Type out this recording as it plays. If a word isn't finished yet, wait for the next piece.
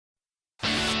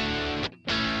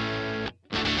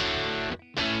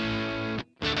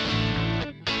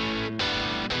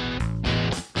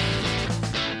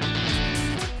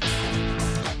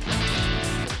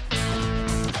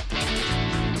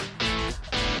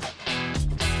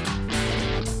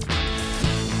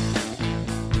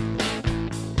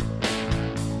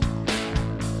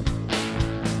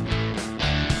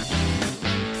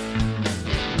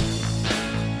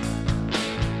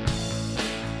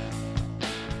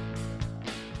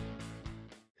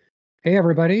Hey,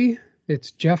 everybody. It's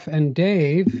Jeff and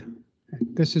Dave.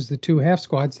 This is the Two Half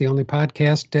Squads, the only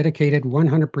podcast dedicated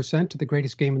 100% to the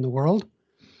greatest game in the world.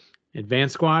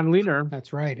 Advanced Squad Leader.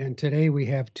 That's right. And today we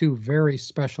have two very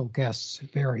special guests.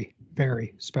 Very,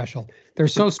 very special. They're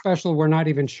so special, we're not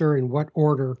even sure in what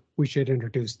order we should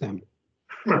introduce them.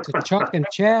 Is it Chuck and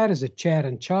Chad? Is it Chad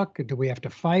and Chuck? Do we have to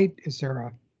fight? Is there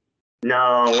a...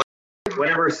 No,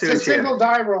 whatever suits you. It's a single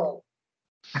die roll.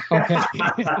 Okay.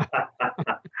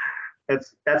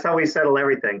 That's how we settle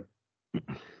everything.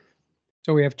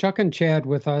 So we have Chuck and Chad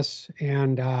with us,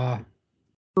 and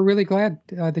we're really glad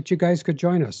that you guys could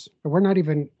join us. We're not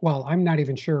even, well, I'm not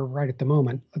even sure right at the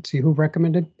moment. Let's see, who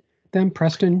recommended them?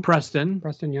 Preston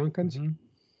Youngkins. Mm-hmm.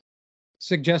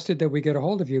 Suggested that we get a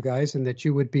hold of you guys and that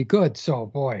you would be good. So,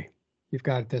 boy, you've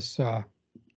got this,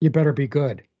 you better be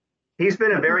good. He's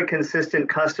been a very consistent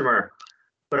customer,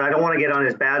 but I don't want to get on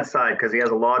his bad side because he has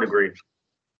a law degree.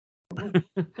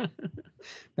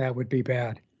 That would be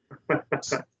bad.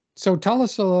 So tell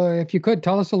us, if you could,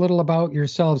 tell us a little about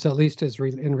yourselves, at least as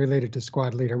related to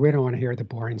Squad Leader. We don't want to hear the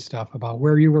boring stuff about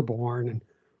where you were born and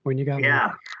when you got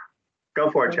married. Go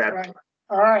for it, Chad. Right.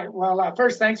 All right. Well,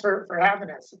 first, thanks for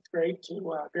having us. It's great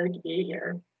to be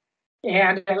here.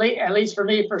 And at least for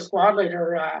me, for Squad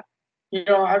Leader, I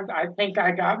think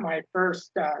I got my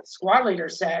first Squad Leader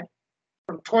set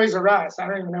from Toys R Us. I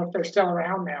don't even know if they're still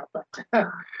around now, but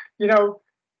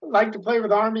like to play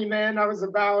with Army men. I was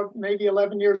about maybe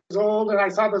 11 years old, and I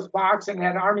saw this box and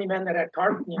had Army men that had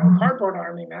cardboard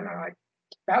Army men. I'm like,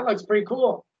 that looks pretty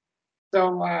cool.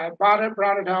 So I brought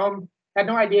it home. Had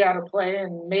no idea how to play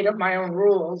and made up my own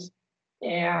rules.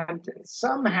 And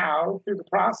somehow through the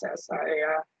process,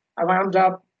 I wound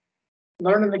up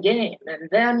learning the game, and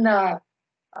then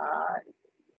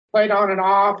played on and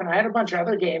off. And I had a bunch of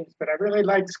other games, but I really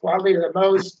liked Squad Leader the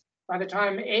most. By the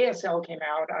time ASL came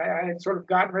out, I had sort of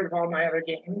gotten rid of all my other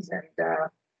games, and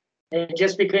it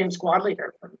just became Squad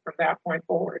Leader from that point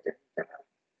forward. And,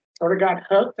 sort of got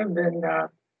hooked and been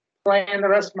playing the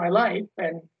rest of my life.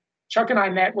 And Chuck and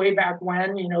I met way back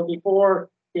when, before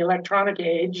the electronic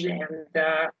age, and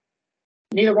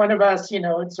neither one of us,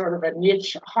 it's sort of a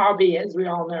niche hobby, as we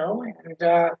all know. And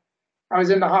I was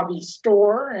in the hobby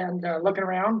store and looking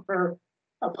around for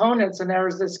opponents, and there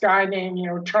was this guy named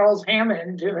Charles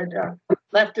Hammond who had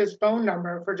left his phone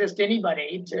number for just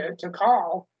anybody to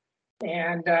call,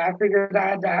 and I figured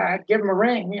I'd give him a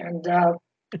ring. And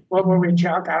what were we,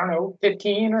 Chuck? I don't know,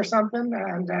 15 or something.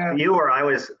 And you were. I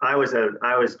was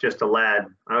just a lad.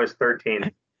 I was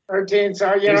 13. 13.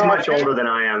 So he's much older than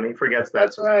I am. He forgets that.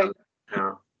 That's right.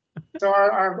 Yeah. So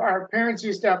our parents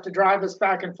used to have to drive us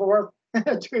back and forth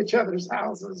to each other's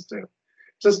houses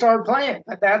to start playing.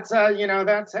 But that's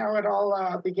that's how it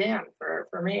all began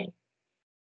for me.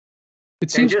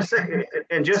 And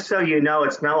just so you know,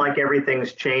 it's not like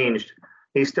everything's changed.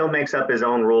 He still makes up his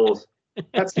own rules.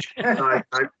 That's that's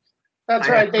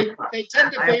right. They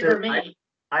tend to favor me.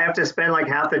 I have to spend like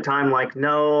half the time like,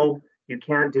 no, you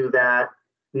can't do that.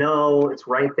 No, it's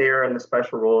right there in the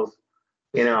special rules.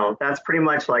 That's pretty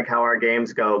much like how our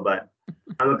games go, but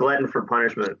I'm a glutton for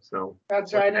punishment, so.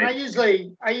 That's right, and I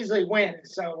usually win,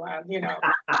 so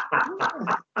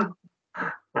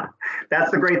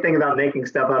That's the great thing about making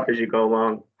stuff up as you go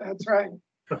along. That's right.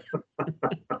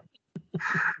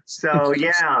 So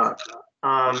yeah,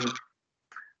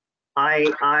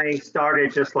 I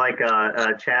started just like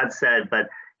Chad said, but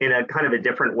in a kind of a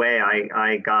different way.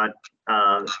 I got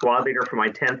Squad Leader for my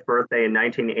 10th birthday in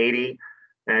 1980,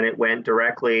 and it went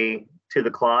directly to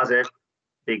the closet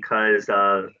because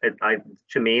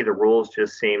to me the rules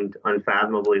just seemed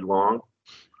unfathomably long.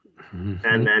 Mm-hmm.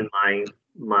 And then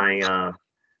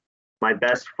my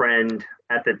best friend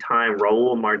at the time,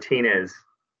 Raul Martinez,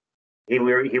 we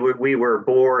were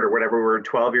bored or whatever. We were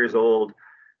 12 years old,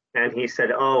 and he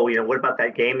said, "Oh, what about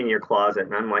that game in your closet?"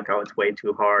 And I'm like, "Oh, it's way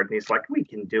too hard." And he's like, "We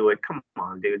can do it. Come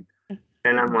on, dude."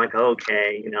 And I'm like,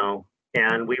 "Okay,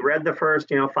 And we read the first,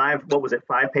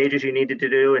 5 pages you needed to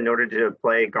do in order to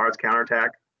play Guards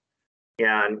Counterattack.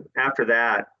 Yeah, and after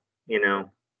that, it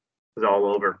was all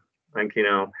over. Like,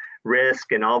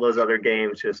 Risk and all those other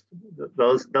games, just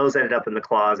those ended up in the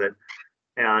closet.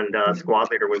 And Squad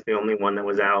Leader was the only one that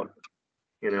was out,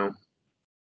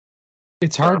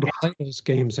 It's hard to play those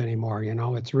games anymore,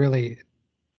 It's really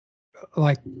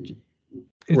like, it's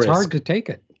Risk. Hard to take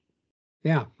it.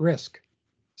 Yeah, Risk.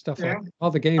 Stuff like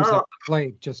all the games that we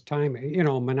played, just time,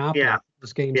 Monopoly,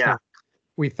 those games that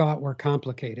we thought were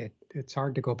complicated. It's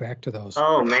hard to go back to those.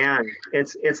 Oh man,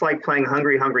 it's like playing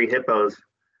Hungry Hungry Hippos.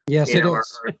 Yes, it is. Or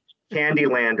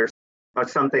Candyland or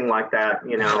something like that,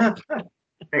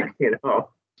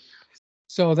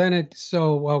 So then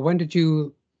when did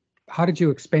you how did you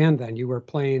expand then? You were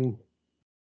playing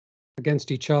against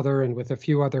each other and with a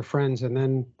few other friends, and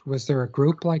then was there a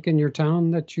group like in your town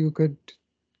that you could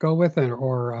go with,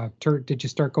 or did you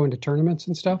start going to tournaments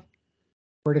and stuff?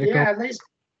 Where did it go? Yeah, at least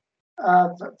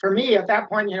for me at that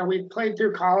point, we played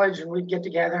through college and we'd get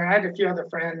together. And I had a few other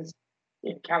friends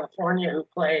in California who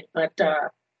played, but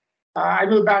I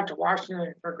moved back to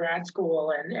Washington for grad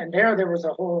school, and there was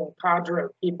a whole cadre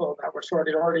of people that were sort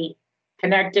of already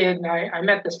connected. And I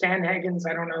met the Stanhagens.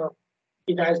 I don't know if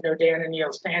you guys know Dan and Neil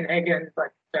Stanhagen,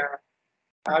 but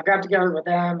I got together with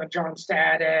them and John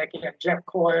Static and Jeff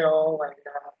Coyle and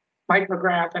Mike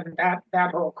McGrath and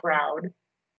that whole crowd.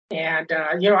 And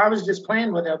I was just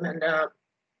playing with them, and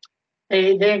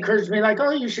they encouraged me like,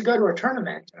 "Oh, you should go to a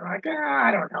tournament." And I'm like,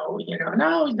 I don't know,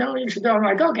 no, you should go. I'm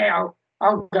like, okay, I'll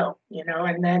go,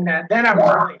 And then I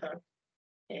was really hooked,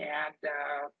 and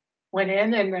went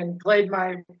in and then played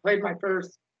my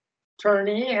first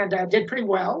tourney and did pretty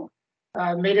well.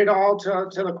 Made it all to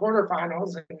the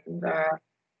quarterfinals,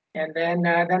 and then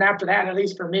after that, at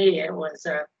least for me, it was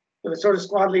sort of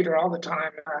squad leader all the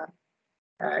time.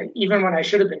 Even when I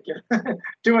should have been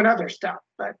doing other stuff,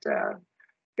 but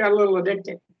got a little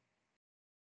addicted.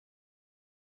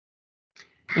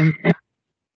 And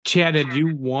Chad, had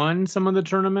you won some of the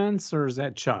tournaments, or is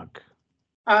that Chuck?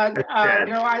 No,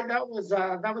 that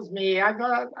was me. I've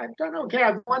done okay.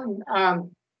 I've won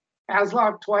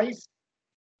ASLOC twice,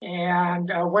 and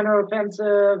Winter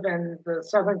Offensive and the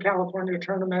Southern California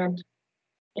tournament,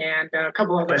 and a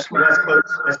couple other West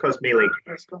Coast Melee.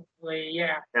 West Coast Melee,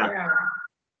 yeah.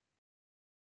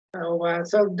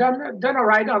 So done all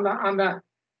right on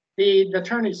the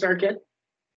tourney circuit.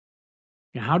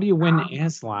 How do you win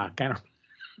ASLOC? I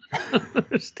don't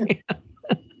understand.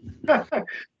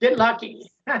 Get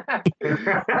lucky.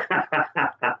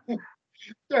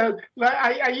 So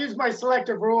I use my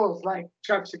selective rules like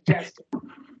Chuck suggested.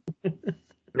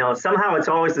 No, somehow it's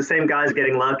always the same guys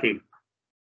getting lucky.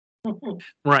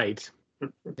 Right.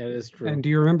 That is true. And do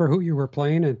you remember who you were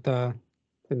playing in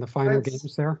the final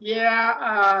games there?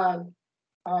 Yeah.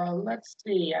 Let's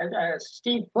see.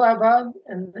 Steve Pleva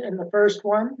in the first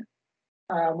one.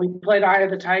 We played Eye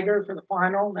of the Tiger for the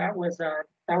final. That was a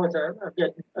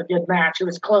good match. It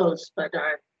was close, but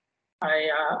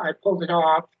I pulled it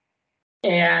off.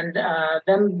 And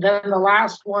then the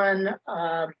last one,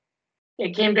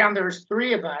 it came down. There was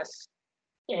three of us,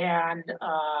 and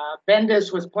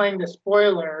Bendis was playing the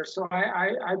spoiler. So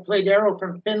I played Arrow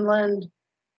from Finland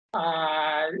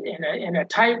in a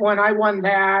tight one. I won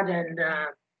that, and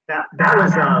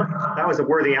that was a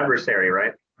worthy adversary,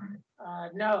 right?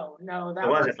 No, that it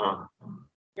wasn't.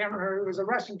 Can't remember. It was a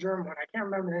Russian German one. I can't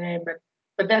remember the name,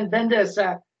 but then Bendis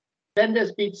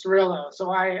beat Cirillo, so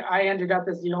I ended up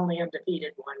as the only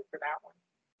undefeated one for that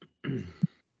one.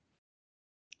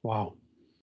 Wow.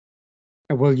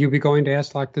 And will you be going to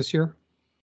ASLOC this year?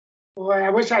 Boy, I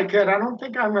wish I could. I don't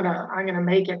think I'm gonna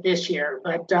make it this year,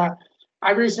 but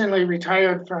I recently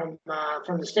retired from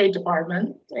the State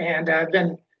Department, and I've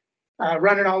been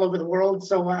running all over the world.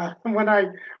 So when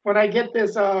I get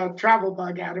this travel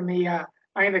bug out of me, I'm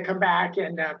going to come back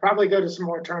and probably go to some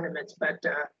more tournaments. But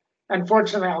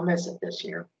unfortunately, I'll miss it this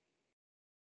year.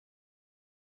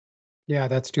 Yeah,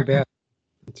 that's too bad.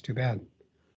 That's too bad.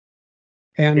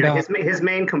 And his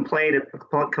main complaint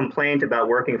about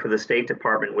working for the State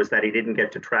Department was that he didn't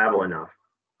get to travel enough.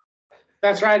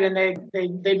 That's right, and they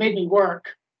made me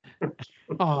work.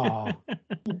 Oh,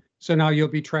 so now you'll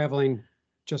be traveling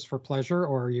just for pleasure,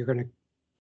 or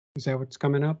is that what's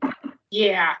coming up?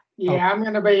 Yeah. Oh. I'm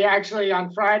going to be actually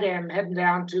on Friday. I'm heading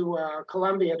down to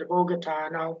Colombia, to Bogota,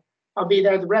 and I'll be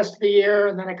there the rest of the year,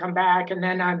 and then I come back, and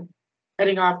then I'm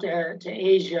heading off to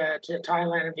Asia, to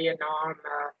Thailand and Vietnam,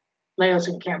 Laos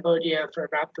and Cambodia for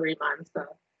about 3 months.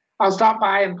 I'll stop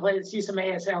by and see some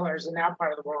ASLers in that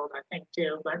part of the world, I think,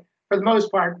 too. But for the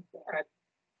most part,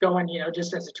 going,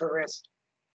 just as a tourist.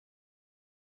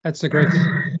 That's the great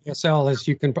thing. ASL is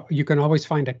you can always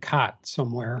find a cot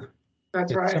somewhere.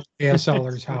 That's right.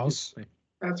 ASLer's house.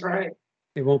 That's right.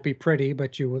 It won't be pretty,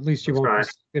 but at least you won't be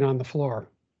sleeping on the floor.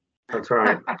 That's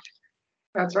right.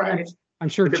 That's right. I'm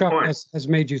sure Chuck has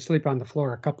made you sleep on the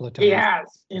floor a couple of times. He has.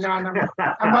 And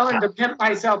I'm willing to pimp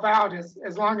myself out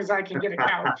as long as I can get a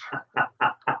couch.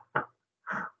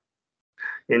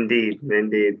 Indeed.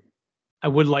 I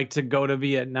would like to go to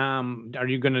Vietnam. Are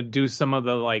you going to do some of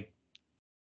the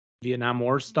Vietnam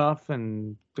War stuff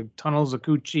and the tunnels of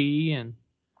Cu Chi and?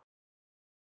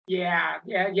 Yeah,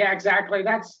 exactly.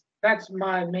 That's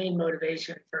my main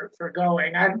motivation for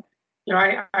going.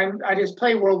 I just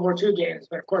play World War II games,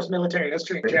 but of course military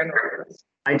history in general.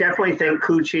 I definitely think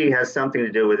Cu Chi has something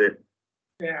to do with it.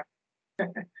 Yeah.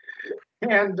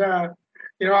 and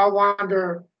I'll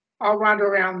wander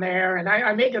around there, and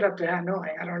I may get up to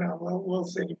Hanoi. I don't know. We'll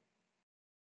see.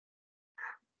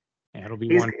 Yeah, it'll be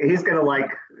He's gonna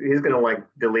like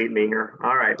delete me here.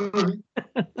 All right. All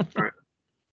right.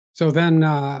 So then,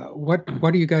 what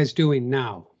are you guys doing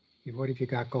now? What have you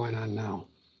got going on now?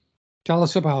 Tell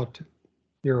us about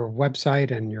your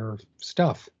website and your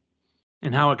stuff.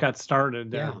 and how it got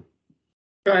started. Yeah.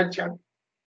 Go ahead, Chuck.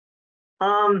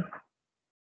 Well,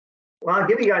 I'll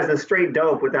give you guys the straight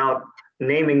dope without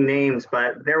naming names,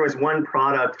 but there was one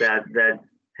product that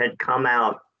had come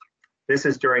out. This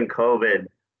is during COVID,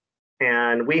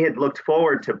 and we had looked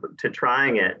forward to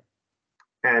trying it,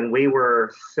 and we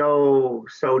were so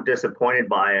disappointed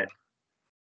by it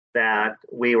that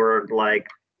we were like,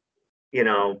 we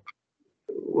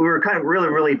were kind of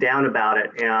really down about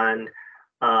it. And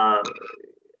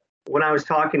when I was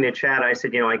talking to Chad, I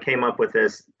said, I came up with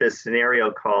this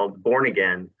scenario called Born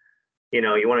Again.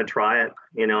 You want to try it?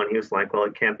 And he was like, well,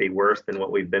 it can't be worse than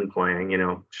what we've been playing.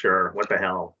 Sure, what the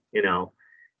hell,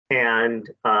 And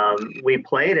we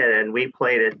played it, and we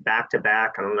played it back to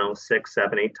back. I don't know, 6,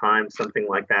 7, 8 times, something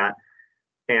like that.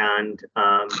 And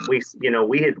we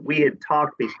had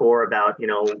talked before about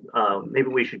maybe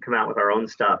we should come out with our own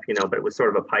stuff, but it was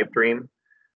sort of a pipe dream.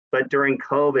 But during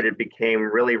COVID, it became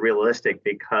really realistic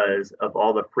because of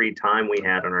all the free time we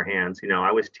had on our hands.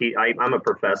 I'm a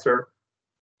professor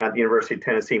at the University of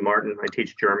Tennessee, Martin. I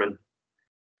teach German,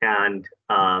 and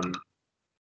the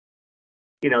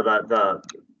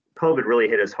COVID really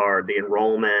hit us hard, the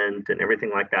enrollment and everything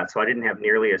like that. So I didn't have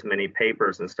nearly as many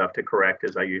papers and stuff to correct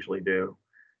as I usually do.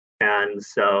 And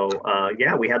so,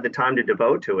 we had the time to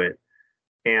devote to it.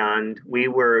 And we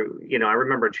were, I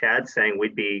remember Chad saying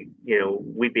we'd be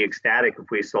ecstatic if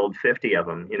we sold 50 of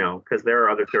them, because there are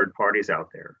other third parties out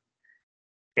there.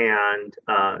 And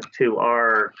to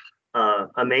our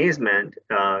amazement,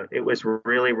 it was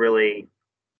really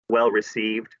well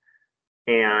received.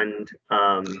 And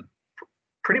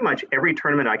pretty much every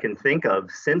tournament I can think of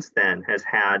since then has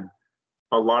had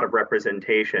a lot of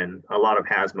representation, a lot of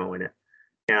Hasmo in it.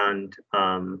 And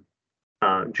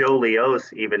Joe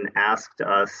Leos even asked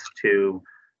us to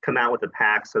come out with a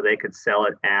pack so they could sell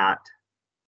it at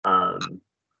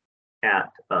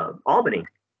Albany.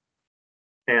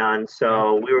 And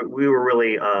so we were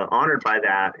really honored by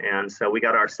that. And so we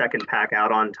got our second pack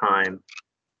out on time,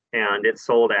 and it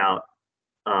sold out.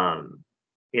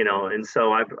 And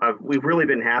so we've really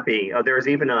been happy. There's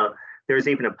even a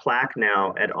plaque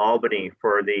now at Albany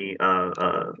for the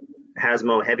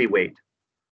Hasmo heavyweight,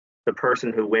 the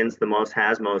person who wins the most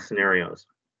Hasmo scenarios.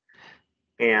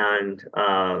 And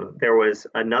there was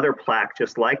another plaque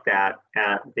just like that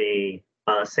at the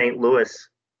St. Louis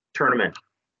tournament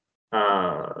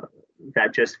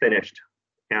that just finished.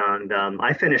 And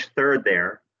I finished third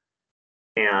there,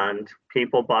 and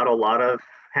people bought a lot of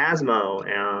Hasmo,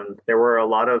 and there were a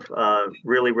lot of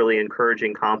really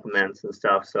encouraging compliments and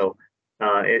stuff. So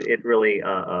it really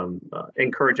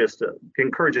encourages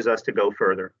us to go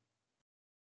further.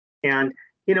 And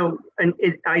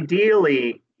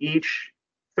ideally, each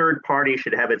third party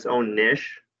should have its own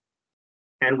niche,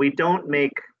 and we don't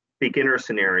make beginner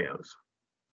scenarios,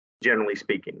 generally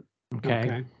speaking.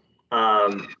 Okay. They're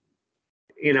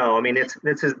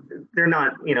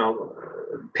not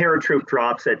paratroop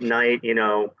drops at night,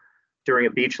 during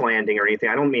a beach landing or anything.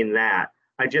 I don't mean that.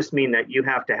 I just mean that you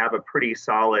have to have a pretty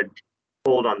solid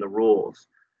hold on the rules.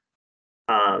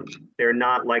 They're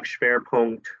not like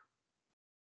Schwerpunkt.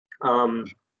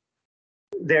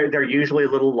 They're usually a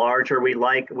little larger. We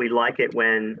like it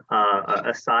when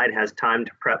a side has time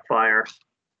to prep fire.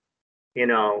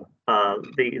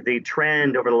 The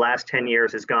trend over the last 10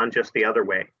 years has gone just the other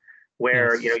way,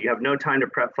 where Yes. you have no time to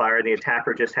prep fire, and the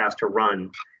attacker just has to run.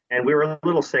 And we were a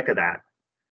little sick of that,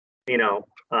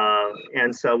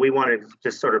 and so we wanted to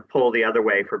just sort of pull the other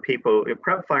way for people.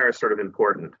 Prep fire is sort of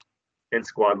important in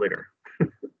squad leader,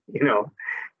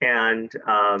 and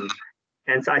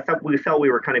so we felt we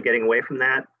were kind of getting away from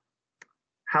that.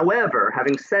 However,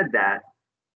 having said that,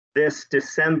 this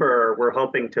December we're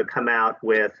hoping to come out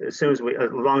with, as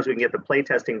long as we can get the play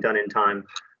testing done in time,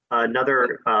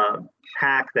 another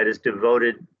pack that is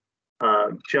devoted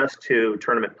just to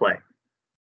tournament play.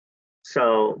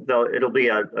 So it'll be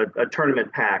a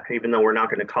tournament pack, even though we're not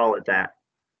going to call it that.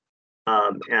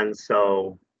 And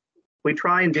so we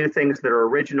try and do things that are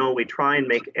original. We try and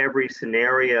make every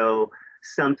scenario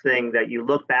something that you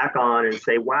look back on and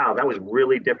say, wow, that was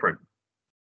really different,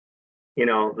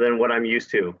 than what I'm used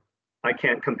to. I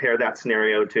can't compare that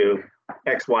scenario to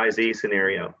XYZ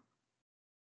scenario.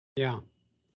 Yeah.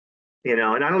 You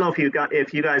know, and I don't know if you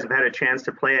guys have had a chance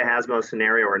to play a Hasmo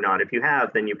scenario or not. If you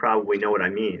have, then you probably know what I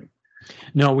mean.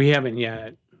 No, we haven't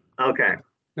yet. Okay.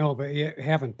 No, but you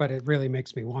haven't, but it really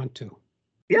makes me want to.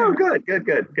 Yeah, good.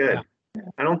 Yeah.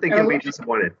 I don't think you'll be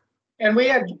disappointed. And we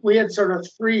had sort of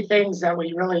three things that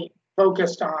we really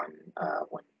focused on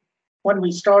when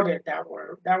we started that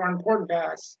were important to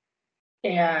us.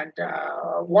 And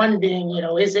one being, you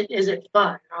know, is it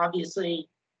fun? Obviously,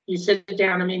 you sit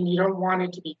down. I mean, you don't want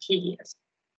it to be tedious.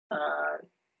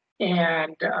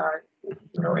 And you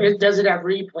know, does it have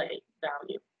replay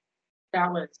value?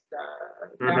 That was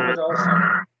also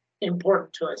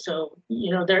important to us. So,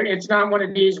 you know, it's not one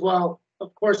of these. Well,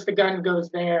 of course the gun goes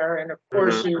there, and of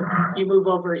course you move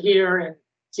over here and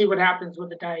see what happens with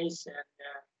the dice,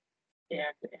 and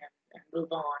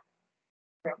move on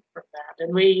from that.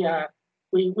 And we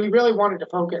really wanted to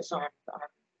focus on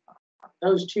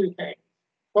those two things.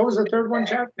 What was the third one,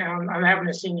 Jeff? Now I'm having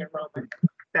a senior moment.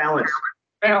 Balance.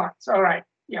 All right.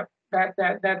 Yep.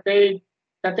 That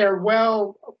they're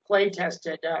well play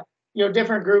tested. You know,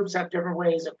 different groups have different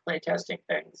ways of play testing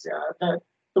things.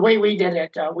 The way we did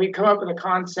it, we come up with a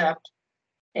concept,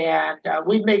 and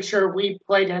we make sure we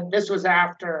played it. This was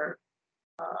after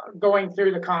going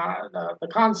through the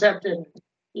concept and,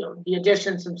 you know, the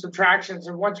additions and subtractions.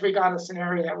 And once we got a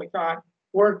scenario that we thought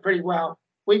worked pretty well,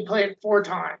 we played it 4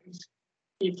 times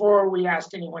before we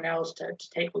asked anyone else to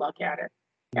take a look at it.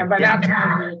 And by that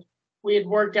time, we had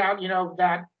worked out, you know,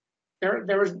 that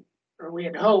there was, or we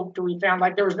had hoped, or we found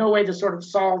like there was no way to sort of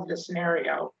solve the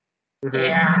scenario.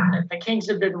 And the kinks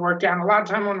have been worked out. A lot of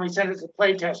time when we send it to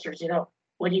play testers, you know,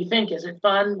 what do you think? Is it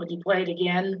fun? Would you play it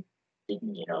again?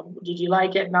 You know, did you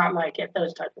like it, not like it?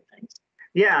 Those type of things.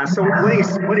 Yeah. So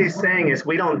what he's saying is,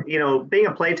 we don't, you know, being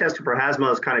a play tester for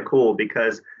Hasmo is kind of cool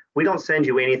because we don't send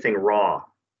you anything raw.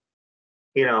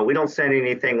 You know, we don't send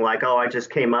anything like, oh, I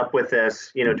just came up with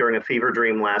this, you know, during a fever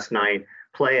dream last night.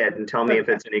 Play it and tell me if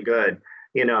it's any good.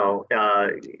 You know,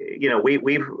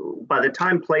 we've by the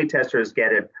time play testers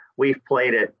get it, we've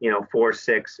played it, you know, 4,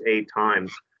 6, 8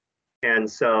 times, and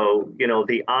so, you know,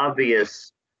 the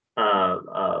obvious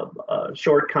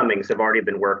shortcomings have already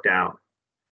been worked out,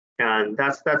 and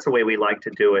that's the way we like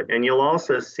to do it. And you'll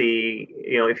also see,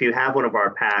 you know, if you have one of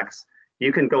our packs,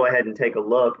 you can go ahead and take a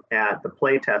look at the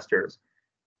play testers.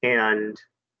 And,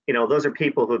 you know, those are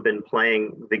people who've been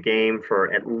playing the game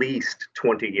for at least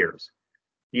 20 years,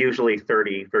 usually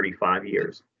 30, 35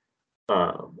 years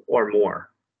or more.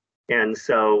 And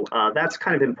so that's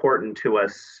kind of important to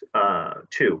us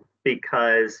too,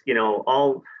 because, you know,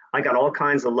 I got all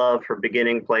kinds of love for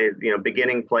beginning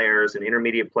players and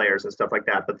intermediate players and stuff like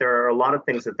that. But there are a lot of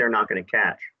things that they're not going to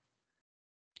catch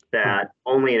that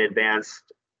only an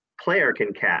advanced player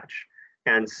can catch.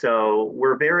 And so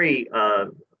we're very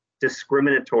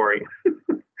discriminatory,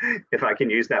 if I can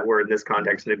use that word in this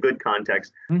context, in a good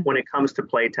context, when it comes to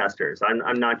play testers.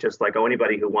 I'm not just like, oh,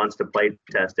 anybody who wants to play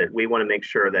test it. We want to make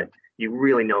sure that you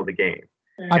really know the game.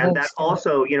 And that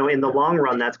also, you know, in the long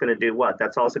run, that's going to do what?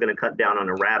 That's also going to cut down on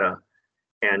errata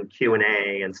and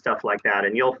Q&A and stuff like that.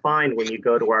 And you'll find when you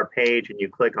go to our page and you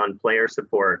click on player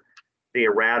support, the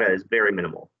errata is very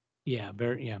minimal. Yeah,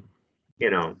 yeah.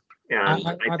 You know,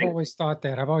 and I've always thought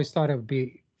that. I've always thought it would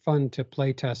be fun to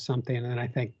play test something, and I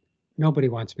think nobody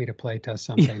wants me to play test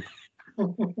something.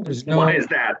 Why is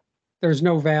that? There's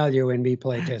no value in me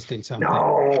play testing something.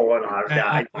 No.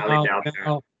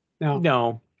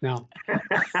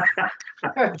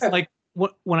 It's like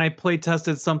when I play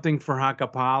tested something for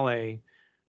Hakapale,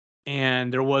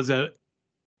 and there was a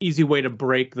easy way to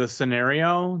break the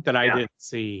scenario that I didn't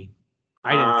see.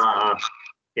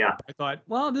 Yeah. I thought,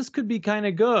 well, this could be kind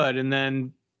of good, and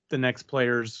then the next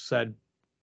players said,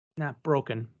 "Nah,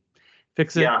 broken.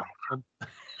 Fix it."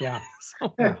 Yeah.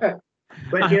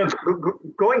 But, you know,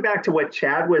 going back to what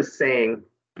Chad was saying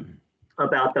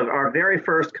about our very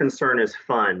first concern is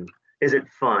fun. Is it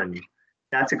fun?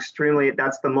 That's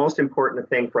the most important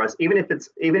thing for us. Even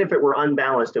if it were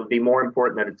unbalanced, it would be more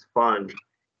important that it's fun.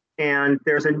 And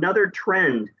there's another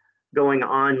trend going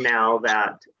on now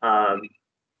that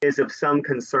is of some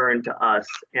concern to us,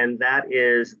 and that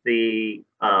is the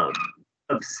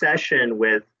obsession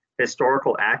with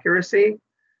historical accuracy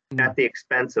at the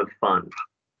expense of fun,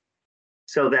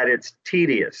 so that it's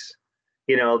tedious.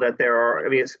 You know, that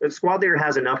Squad Leader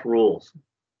has enough rules.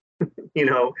 You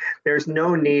know, there's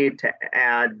no need to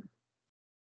add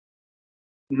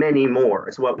many more,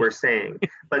 is what we're saying.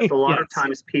 But a lot of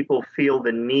times people feel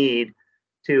the need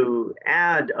to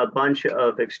add a bunch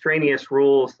of extraneous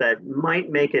rules that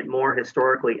might make it more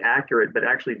historically accurate, but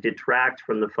actually detract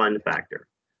from the fun factor.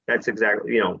 That's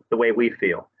exactly, you know, the way we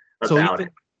feel about it.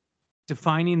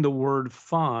 defining the word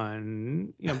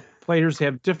fun, players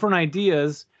have different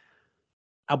ideas.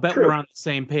 I'll bet True. we're on the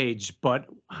same page, but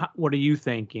what are you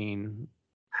thinking?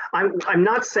 I'm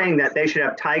not saying that they should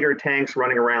have Tiger tanks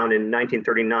running around in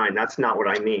 1939. That's not what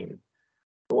I mean.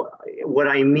 What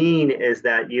I mean is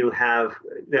that you have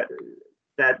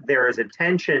that there is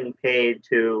attention paid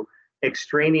to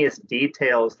extraneous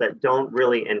details that don't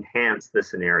really enhance the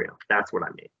scenario. That's what I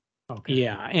mean. Okay.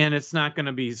 Yeah, and it's not going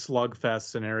to be slugfest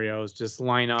scenarios. Just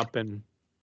line up and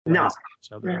no,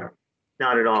 each other. Yeah.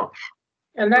 Not at all.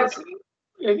 And that's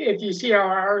if you see how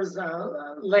ours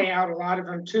lay out a lot of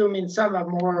them too. I mean, some have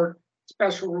more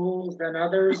special rules than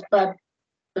others, but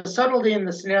the subtlety in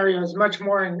the scenario is much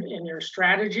more in your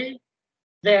strategy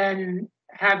than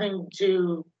having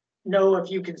to know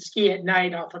if you can ski at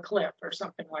night off a cliff or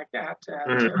something like that to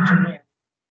win.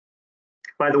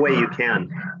 By the way, you can.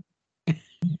 Yeah.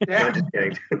 No, just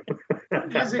kidding.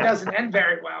 It usually doesn't end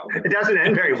very well. It doesn't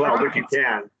end very well, but you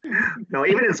can. No,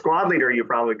 even in Squad Leader, you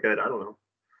probably could. I don't know.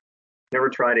 Never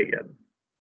tried it yet.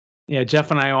 Yeah,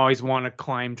 Jeff and I always want to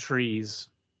climb trees.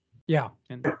 Yeah.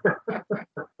 And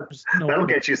That'll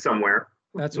get you somewhere.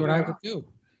 That's what I would do.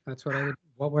 That's what I would.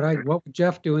 What would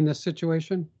Jeff do in this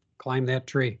situation? Climb that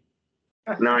tree.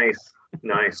 Nice.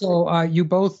 So you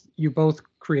both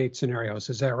create scenarios,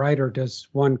 is that right? Or does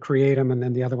one create them and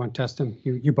then the other one test them?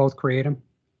 You both create them?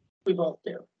 We both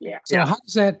do. Yeah. So how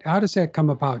does that come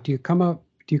about? Do you come up,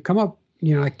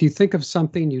 like, do you think of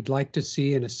something you'd like to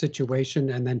see in a situation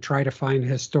and then try to find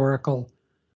historical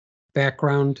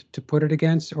background to put it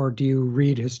against? Or do you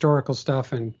read historical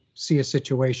stuff and see a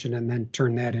situation and then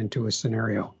turn that into a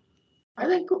scenario? I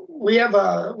think we have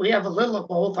a little of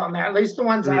both on that. At least the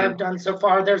ones I've done so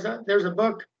far. There's a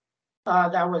book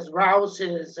that was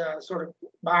Rouse's sort of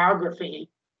biography.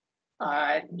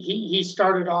 He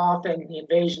started off in the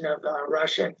invasion of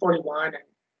Russia in 41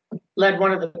 and led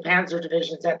one of the Panzer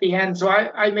divisions at the end. So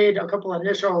I made a couple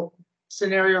initial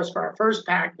scenarios for our first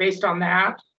pack based on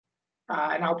that,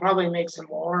 and I'll probably make some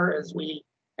more as we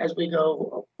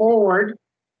go forward.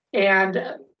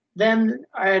 And then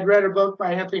I had read a book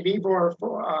by Anthony Vivor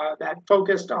that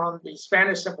focused on the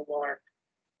Spanish Civil War.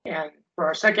 And for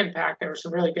our second pack, there were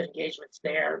some really good engagements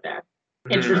there that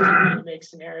interested me to make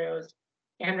scenarios.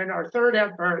 And in our third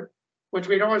effort, which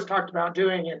we'd always talked about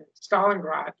doing in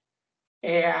Stalingrad,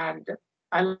 and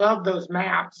I love those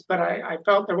maps, but I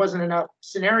felt there wasn't enough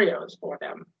scenarios for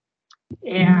them.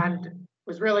 And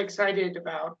was really excited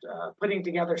about putting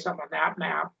together some on that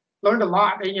map. Learned a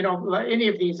lot. Any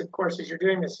of these, of course, as you're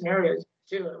doing the scenarios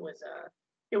too,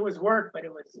 it was work, but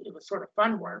it was sort of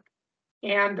fun work.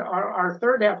 And our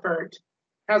third effort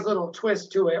has a little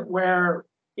twist to it where,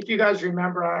 if you guys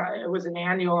remember, it was an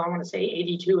annual, I want to say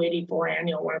 82, 84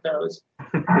 annual, one of those.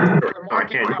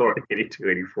 Annual 82,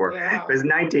 84. Yeah. It was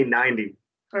 1990.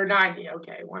 Or 90,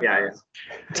 okay. Yeah.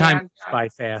 Time by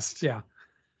fast. Yeah.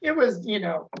 It was,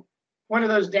 one of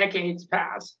those decades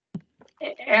past.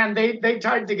 And they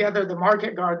tied together the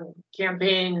Market Garden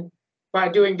campaign by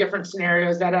doing different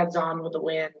scenarios that adds on with the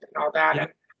wind and all that. Yeah.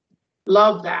 And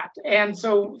love that. And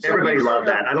so everybody loved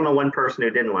that. I don't know one person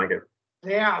who didn't like it.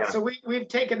 Yeah. So we've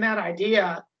taken that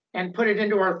idea and put it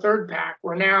into our third pack,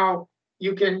 where now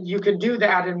you can do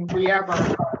that. And we have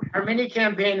our mini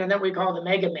campaign, and then we call the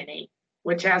mega mini,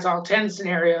 which has all 10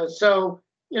 scenarios. So,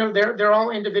 they're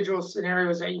all individual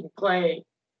scenarios that you can play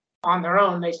on their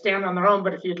own. They stand on their own,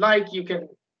 but if you'd like, you can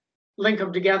link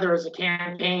them together as a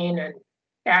campaign and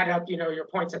add up, your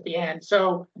points at the end.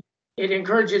 So it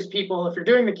encourages people, if you're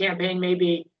doing the campaign,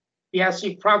 maybe, yes,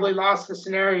 you've probably lost the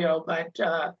scenario, but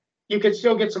you could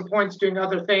still get some points doing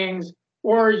other things,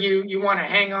 or you want to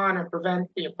hang on and prevent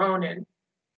the opponent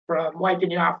from wiping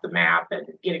you off the map and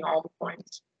getting all the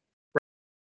points.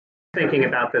 Thinking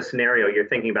about the scenario, you're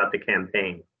thinking about the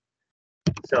campaign.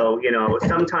 So,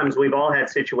 sometimes we've all had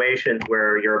situations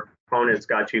where your opponent's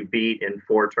got you beat in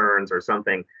 4 turns or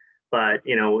something. But,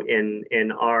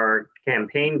 in our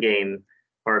campaign game,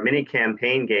 our mini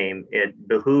campaign game, it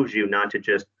behooves you not to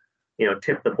just,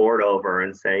 tip the board over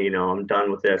and say, I'm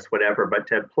done with this, whatever, but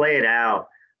to play it out,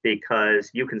 because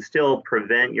you can still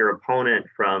prevent your opponent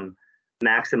from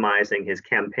maximizing his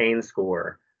campaign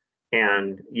score.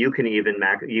 And you can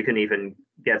even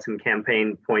get some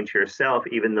campaign points yourself,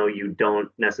 even though you don't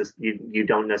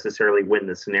necessarily win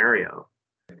the scenario.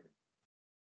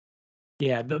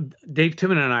 Yeah, Dave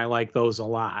Timmon and I like those a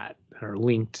lot. Are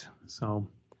linked. So,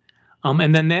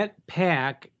 and then that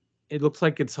pack, it looks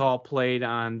like it's all played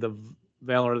on the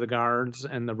Valor of the Guards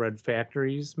and the Red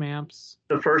Factories maps.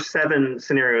 The first 7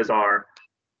 scenarios are.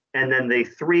 And then the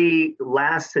 3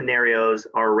 last scenarios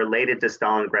are related to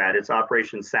Stalingrad. It's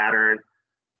Operation Saturn,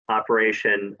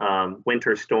 Operation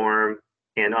Winter Storm,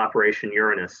 and Operation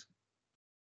Uranus.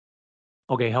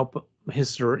 Okay, help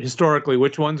historically,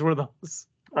 which ones were those?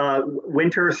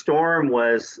 Winter Storm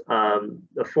was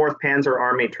the 4th Panzer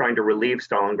Army trying to relieve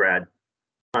Stalingrad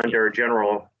under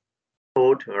General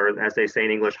Hoth, or as they say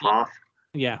in English, Hoth.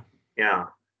 Yeah. Yeah.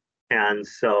 And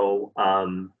so,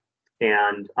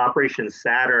 and Operation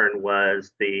Saturn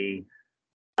was the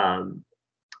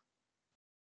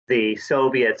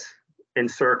Soviets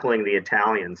encircling the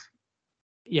Italians,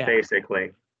 Yeah.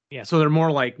 basically. Yeah. So they're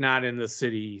more like not in the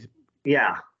city.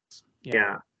 Yeah.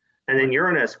 Yeah. And then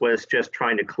Uranus was just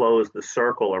trying to close the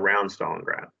circle around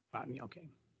Stalingrad. Okay.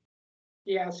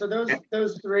 Yeah, so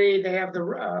those three, they have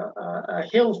a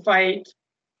hill fight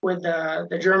with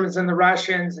the Germans and the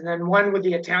Russians, and then one with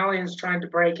the Italians trying to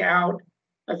break out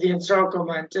of the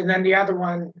encirclement, and then the other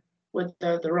one with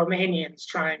the Romanians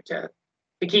trying to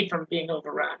keep from being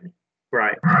overrun.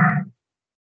 Right.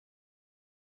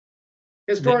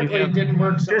 Historically, it didn't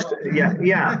work so well.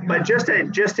 Yeah, but just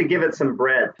to give it some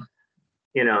breadth,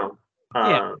 you know.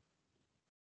 And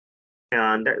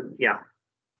yeah.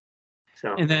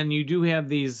 So. And then you do have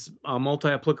these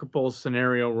multi-applicable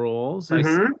scenario rules. I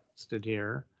see listed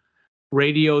here.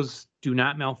 Radios do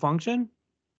not malfunction.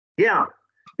 Yeah,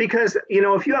 because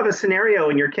if you have a scenario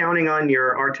and you're counting on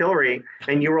your artillery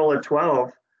and you roll a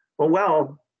 12,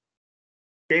 well,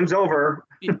 game's over.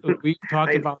 We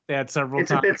talked about that several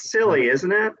times. It's a bit silly,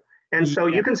 isn't it? And so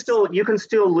you can still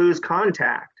lose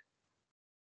contact.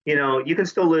 You can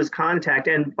still lose contact.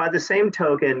 And by the same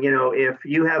token, if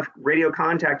you have radio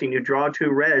contact and you draw 2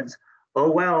 reds,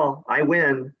 oh well, I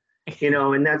win.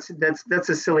 And that's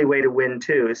a silly way to win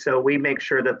too. So we make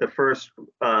sure that the first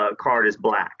card is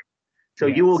black. So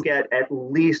you will get at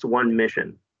least 1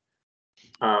 mission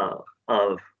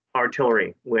of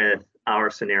artillery with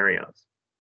our scenarios.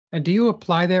 And do you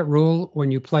apply that rule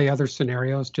when you play other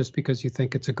scenarios just because you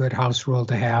think it's a good house rule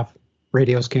to have?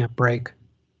 Radios can't break.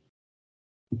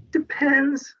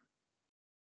 Depends.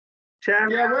 Chad?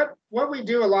 Yeah, what we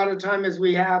do a lot of the time is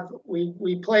we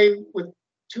play with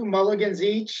 2 mulligans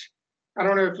each. I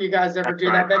don't know if you guys ever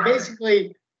do that, but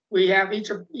basically we have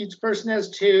each person has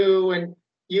 2, and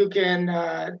you can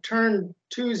turn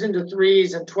 2s into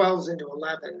 3s and 12s into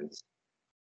 11s.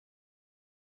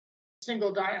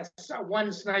 Single die,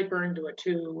 1 sniper into a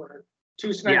 2, or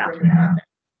 2 sniper into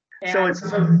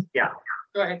nothing.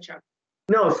 Go ahead, Chuck.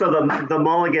 No, so the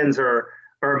mulligans are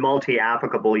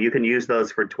multi-applicable. You can use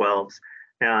those for 12s.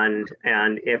 And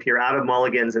if you're out of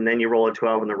mulligans and then you roll a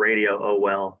 12 on the radio, oh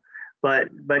well. But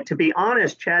to be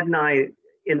honest, Chad and I,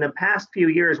 in the past few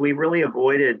years, we really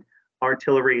avoided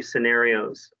artillery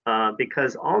scenarios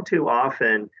because all too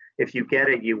often, if you get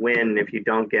it, you win. If you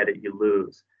don't get it, you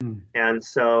lose. And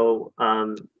so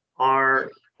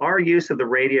our use of the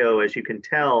radio, as you can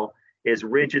tell, is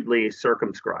rigidly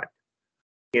circumscribed.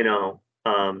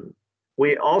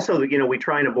 We also, we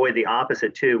try and avoid the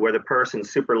opposite too, where the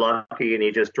person's super lucky and he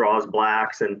just draws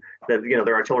blacks and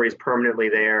their artillery is permanently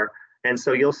there. And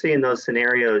so you'll see in those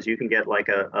scenarios, you can get like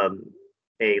a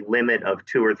limit of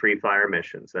 2 or 3 fire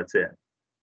missions. That's it.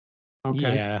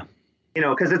 Okay. Yeah.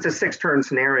 Because it's a 6-turn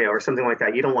scenario or something like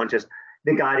that. You don't want just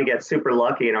the guy to get super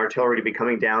lucky and artillery to be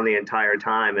coming down the entire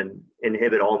time and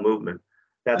inhibit all movement.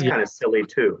 That's kind of silly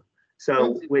too.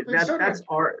 So that's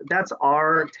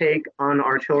our take on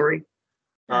artillery.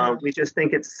 We just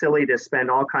think it's silly to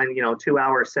spend all 2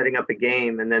 hours setting up a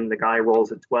game and then the guy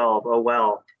rolls a 12. Oh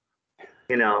well,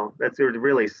 that's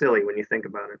really silly when you think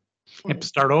about it. You have to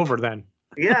start over then.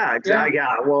 Yeah, exactly.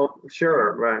 Yeah, well,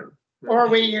 sure, right. Or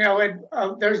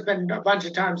there's been a bunch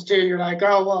of times too. You're like,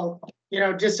 oh well,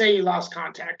 just say you lost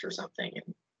contact or something,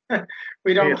 and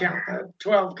we don't count the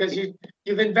 12 because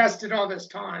you've invested all this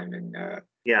time, and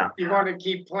you want to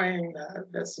keep playing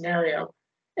the scenario.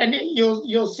 And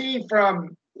you'll see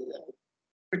from,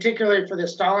 particularly for the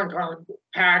Stalingrad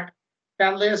pack,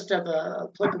 that list of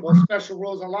applicable special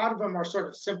rules, a lot of them are sort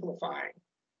of simplifying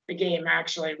the game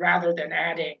actually, rather than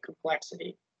adding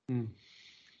complexity.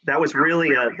 That was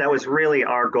really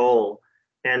our goal.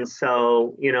 And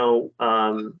so,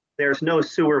 there's no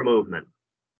sewer movement,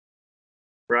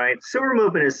 right? Sewer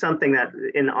movement is something that,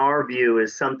 in our view,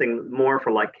 is something more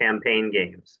for like campaign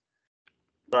games.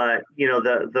 But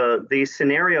these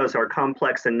scenarios are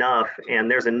complex enough, and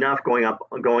there's enough going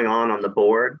on the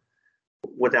board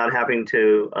without having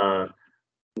to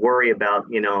worry about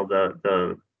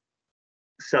the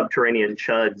subterranean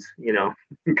chuds.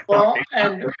 Well,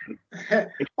 and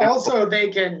also they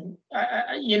can,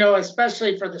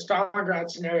 especially for the Stalingrad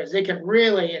scenarios, they can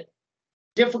really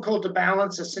difficult to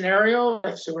balance a scenario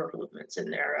if sewer movements in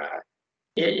there.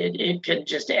 it can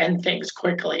just end things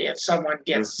quickly if someone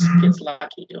gets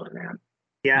lucky doing that.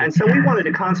 Yeah, and so we wanted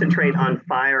to concentrate on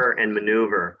fire and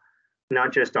maneuver,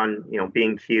 not just on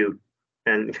being cute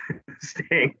and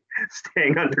staying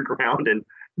underground and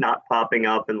not popping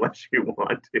up unless you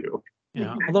want to.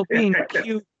 Yeah, although being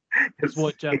cute is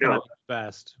what Jeff and I do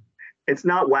best. It's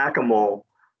not whack-a-mole,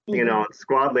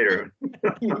 squad leader.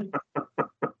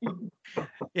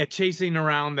 Yeah, chasing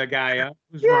around the guy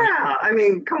who's Yeah, running. I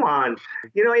mean, come on.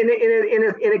 In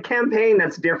a campaign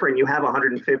that's different, you have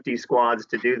 150 squads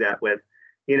to do that with.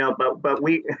 But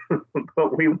we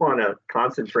but we want to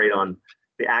concentrate on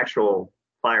the actual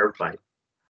firefight.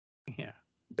 Yeah.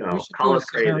 So call us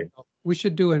crazy. We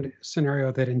should do a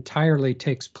scenario that entirely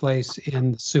takes place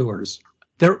in the sewers.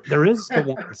 There is the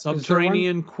one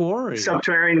subterranean quarry.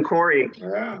 Subterranean quarry.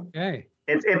 Yeah. Okay.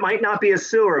 It might not be a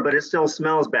sewer, but it still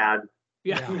smells bad.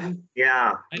 Yeah.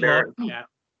 Yeah. I love that.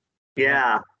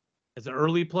 Yeah. As an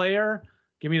early player,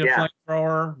 give me the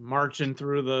flamethrower marching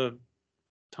through the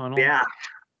tunnel. Yeah.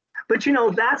 But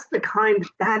that's the kind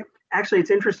that actually,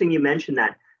 it's interesting you mentioned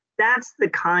that. That's the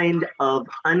kind of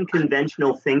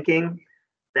unconventional thinking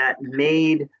that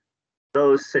made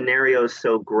those scenarios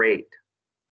so great,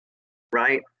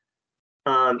 right?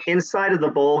 Inside of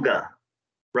the Volga,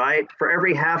 right? For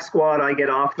every half squad I get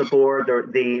off the board,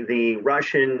 the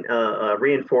Russian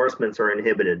reinforcements are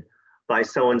inhibited by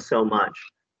so and so much.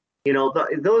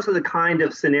 Those are the kind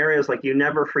of scenarios, like, you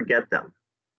never forget them.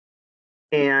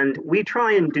 And we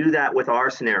try and do that with our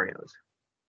scenarios.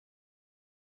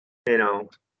 For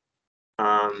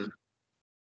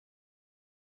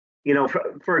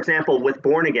example, with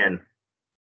Born Again,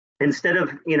 instead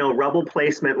of rubble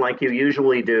placement like you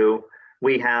usually do,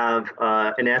 we have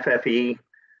an FFE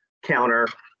counter.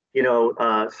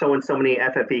 So and so many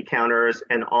FFE counters,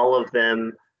 and all of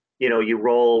them, you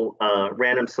roll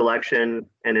random selection,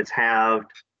 and it's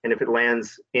halved. And if it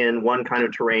lands in one kind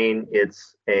of terrain,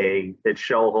 it's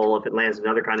shell hole. If it lands in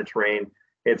another kind of terrain,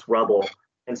 it's rubble.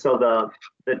 And so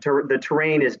the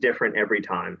terrain is different every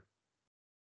time,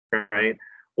 right?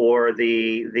 Or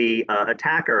the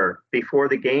attacker, before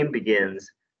the game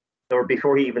begins, or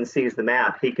before he even sees the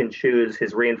map, he can choose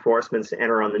his reinforcements to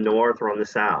enter on the north or on the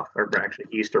south, or actually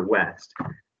east or west.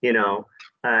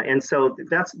 And so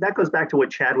that goes back to what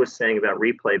Chad was saying about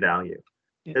replay value.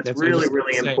 That's really,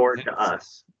 really important to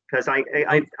us, because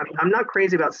I'm not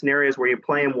crazy about scenarios where you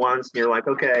play them once and you're like,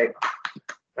 okay,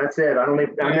 that's it. I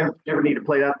never need to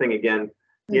play that thing again.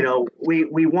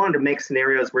 We wanted to make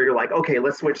scenarios where you're like, okay,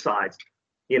 let's switch sides.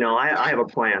 I have a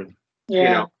plan.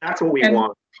 Yeah. That's what we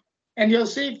want. And you'll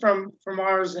see from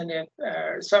ours, and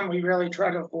some we really try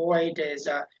to avoid is,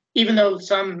 even though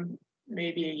some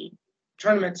may be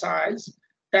tournament size,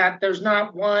 that there's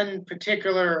not one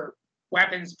particular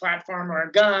weapons platform or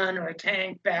a gun or a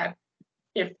tank that,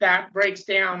 if that breaks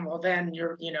down, well, then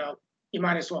you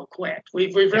might as well quit.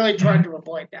 We've really tried to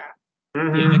avoid that.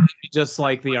 Mm-hmm. Yeah, it can be just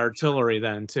like the artillery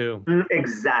then too.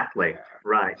 Exactly.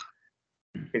 Right.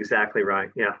 Exactly right.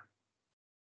 Yeah.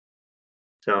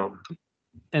 So.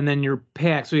 And then your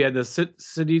packs, we had the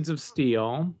Cities of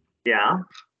Steel. Yeah.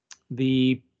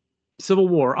 The Civil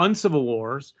War, Uncivil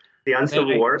Wars. The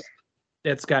Uncivil Wars.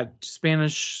 It's got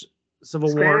Spanish Civil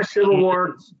War. Spanish Civil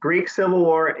War, Greek Civil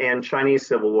War, and Chinese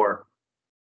Civil War.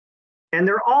 And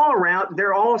they're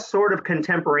all sort of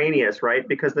contemporaneous, right?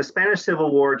 Because the Spanish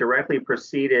Civil War directly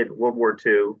preceded World War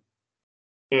II.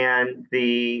 And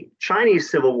the Chinese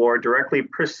Civil War directly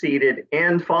preceded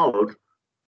and followed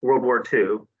World War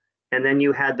II. And then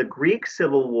you had the Greek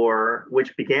Civil War,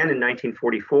 which began in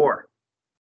 1944,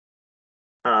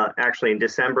 actually in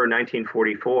December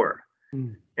 1944.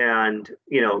 And,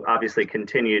 obviously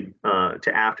continued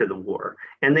to after the war.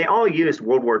 And they all used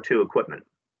World War II equipment,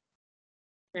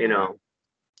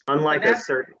 unlike a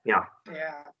certain, yeah.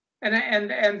 Yeah.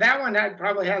 And that one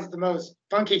probably has the most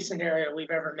funky scenario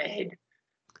we've ever made,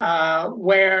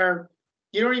 where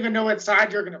you don't even know what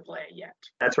side you're going to play yet.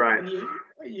 That's right. And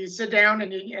you sit down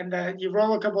and you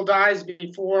roll a couple dice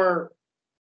before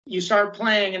you start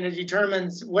playing, and it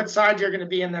determines what side you're going to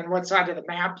be and then what side of the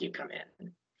map you come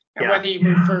in, and whether you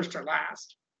move first or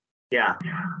last. Yeah.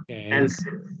 Okay. And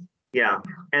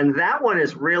that one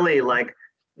is really like,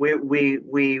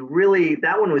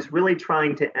 that one was really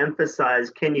trying to emphasize,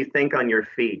 can you think on your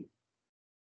feet?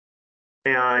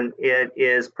 And it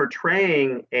is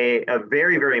portraying a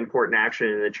very, very important action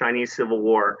in the Chinese Civil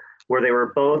War, where they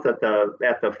were both at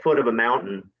the foot of a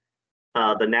mountain,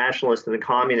 the nationalists and the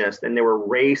communists, and they were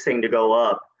racing to go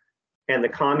up. And the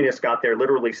communists got there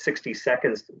literally 60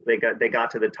 seconds. They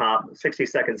got to the top 60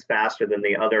 seconds faster than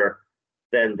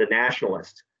the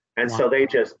nationalists. And so they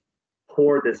just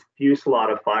poured this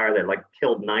fusillade of fire that like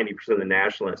killed 90% of the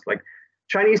nationalists. Like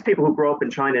Chinese people who grow up in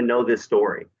China know this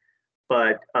story,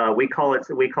 but we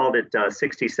called it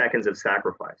 60 seconds of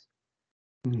sacrifice.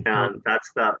 Mhm. And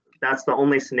that's the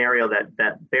only scenario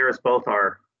that bears both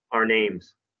our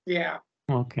names. Yeah.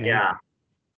 Okay. Yeah.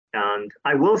 And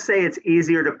I will say it's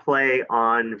easier to play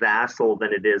on Vassal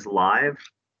than it is live,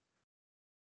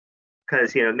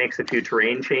 because it makes a few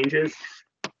terrain changes,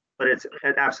 but it's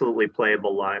absolutely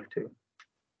playable live too.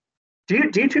 Do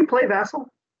you two play Vassal?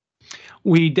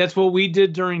 That's what we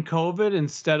did during COVID.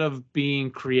 Instead of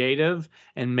being creative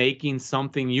and making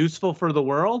something useful for the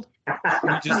world,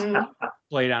 we just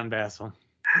played on Vassal.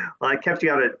 Well, it kept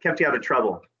you out of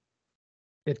trouble.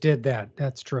 It did that.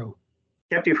 That's true.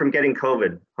 Kept you from getting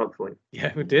COVID, hopefully.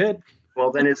 Yeah, it did.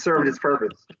 Well, then it served its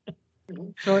purpose.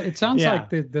 So it sounds Yeah.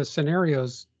 like the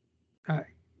scenarios,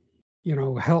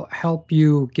 help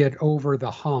you get over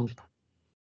the hump,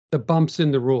 the bumps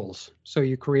in the rules. So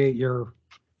you create your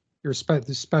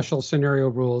special scenario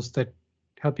rules that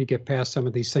help you get past some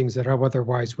of these things that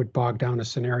otherwise would bog down a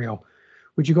scenario.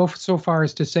 Would you go so far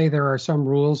as to say there are some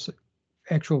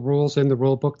actual rules in the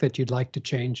rule book that you'd like to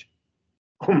change?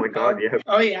 Oh my God, yeah.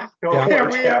 Oh yeah. Go Yeah. for Yeah,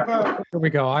 it. we have. Here we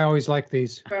go. I always like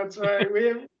these. That's right.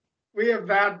 We have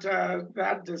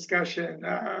that discussion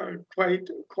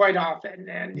quite often,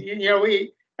 and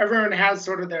everyone has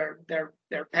sort of their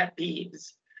pet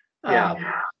peeves.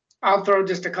 Yeah. I'll throw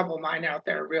just a couple of mine out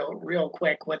there real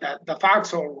quick with the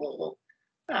foxhole rule,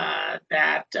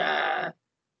 that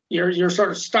you're sort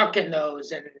of stuck in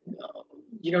those, and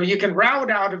you can route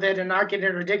out of it and not get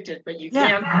interdicted, but you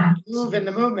can't move in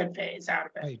the movement phase out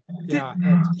of it. Right. Yeah.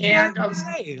 And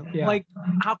Yeah. Like,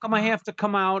 how come I have to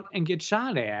come out and get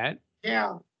shot at?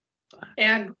 yeah.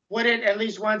 And what it at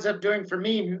least winds up doing for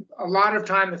me, a lot of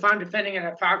time, if I'm defending it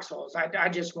at foxholes, I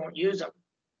just won't use them,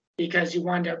 because you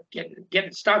wind up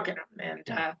getting stuck in them.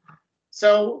 And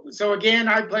so again,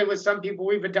 I play with some people.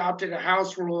 We've adopted a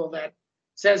house rule that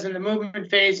says in the movement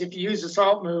phase, if you use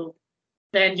assault move,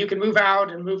 then you can move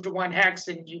out and move to 1 hex,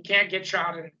 and you can't get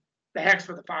shot in the hex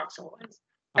where the foxhole is.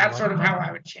 That's sort of how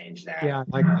I would change that. Yeah, I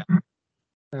like that.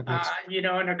 That makes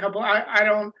And a couple, I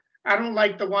don't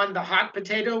like the hot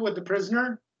potato with the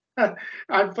prisoner.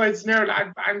 I've played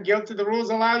scenario. I'm guilty. The rules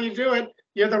allow you to do it.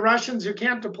 You're the Russians who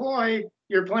can't deploy.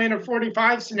 You're playing a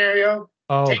 45 scenario.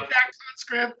 Take that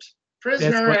conscript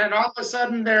prisoner, and all of a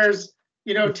sudden there's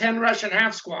 10 Russian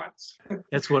half squads.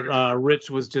 That's what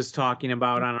Rich was just talking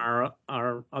about on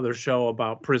our other show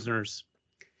about prisoners.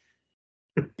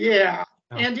 Yeah.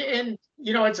 Oh. And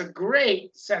it's a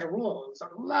great set of rules. I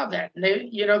love it.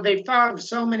 And they thought of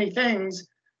so many things,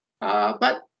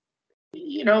 but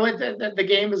the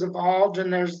game has evolved,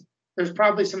 and there's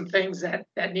probably some things that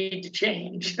need to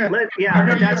change.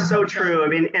 Yeah, that's so true. I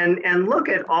mean, and look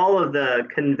at all of the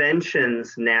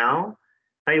conventions now.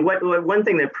 I mean, one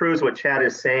thing that proves what Chad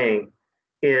is saying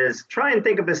is try and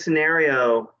think of a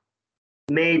scenario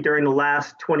made during the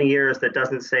last 20 years that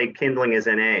doesn't say kindling is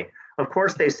NA. Of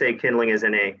course they say kindling is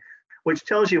NA, which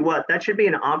tells you what? That should be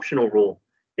an optional rule.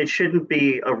 It shouldn't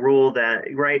be a rule that,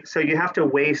 right? So you have to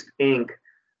waste ink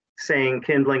saying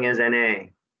kindling is NA,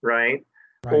 right?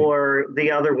 Right. Or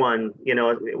the other one,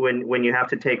 when you have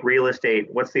to take real estate,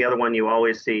 what's the other one you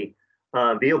always see?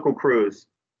 Vehicle crews.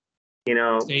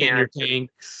 Stay in your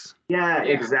tanks. Yeah,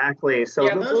 exactly. So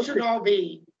those should all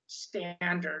be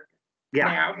standard.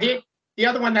 Yeah. Now, the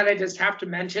other one that I just have to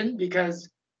mention, because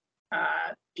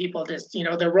people just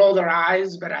they roll their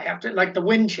eyes, but I have to, like, the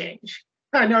wind change.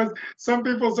 I know some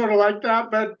people sort of like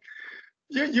that, but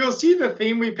you'll see the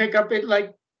theme we pick up. It,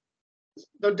 like,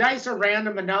 the dice are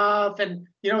random enough, and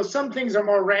some things are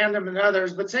more random than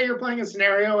others. But say you're playing a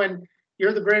scenario and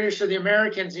you're the British or the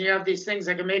Americans, and you have these things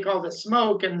that can make all the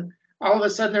smoke, and all of a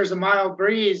sudden there's a mild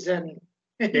breeze, and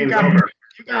you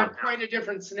got quite a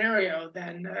different scenario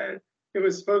than it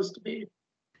was supposed to be.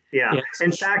 Yeah. Yes.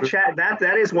 In fact, Chad,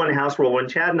 that is one house rule. When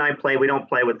Chad and I play, we don't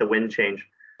play with the wind change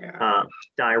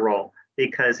die roll,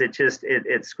 because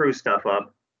it screws stuff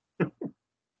up.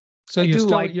 So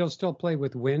you'll still play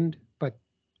with wind, but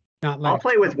not like. I'll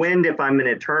play with wind if I'm in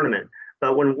a tournament,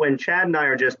 but when Chad and I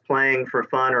are just playing for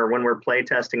fun, or when we're play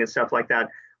testing and stuff like that,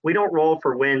 we don't roll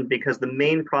for wind, because the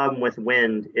main problem with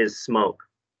wind is smoke.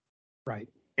 Right.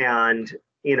 And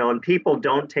and people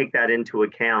don't take that into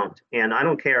account. And I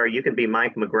don't care, you can be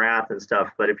Mike McGrath and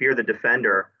stuff, but if you're the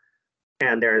defender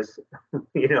and there's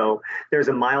there's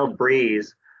a mild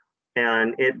breeze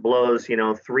and it blows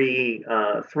 3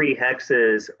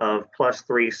 hexes of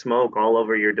 +3 smoke all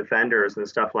over your defenders and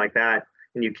stuff like that,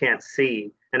 and you can't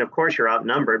see, and of course you're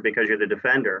outnumbered because you're the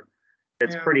defender,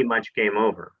 it's pretty much game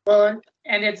over. Well,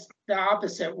 and it's the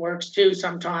opposite works too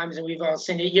sometimes, and we've all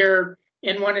seen it. You're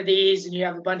in one of these and you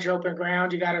have a bunch of open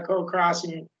ground, you got to go across,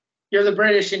 and you're the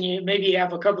British, and you maybe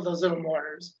have a couple of those little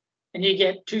mortars, and you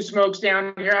get 2 smokes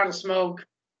down, you're out of smoke,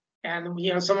 and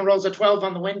someone rolls a 12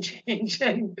 on the wind change,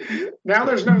 and now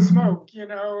there's no smoke,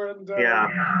 and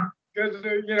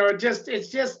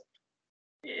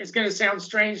it's going to sound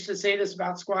strange to say this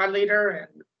about squad leader,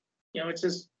 and it's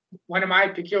just one of my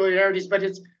peculiarities, but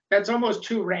that's almost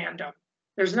too random.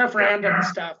 There's enough random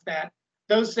stuff that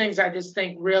those things I just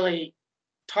think really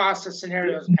toss the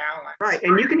scenario's balance. Right,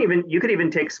 and you could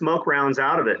even take smoke rounds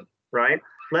out of it, right?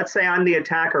 Let's say I'm the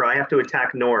attacker, I have to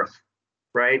attack north,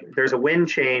 right? There's a wind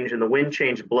change, and the wind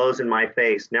change blows in my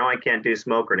face. Now I can't do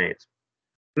smoke grenades.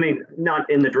 I mean, not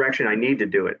in the direction I need to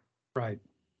do it. Right.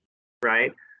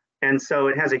 Right. And so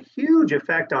it has a huge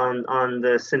effect on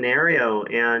the scenario.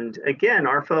 And again,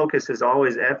 our focus is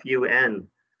always FUN,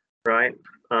 right?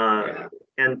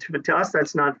 And to us,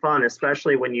 that's not fun,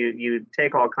 especially when you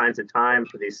take all kinds of time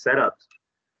for these setups.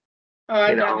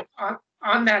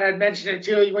 On that, I'd mention it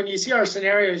too. When you see our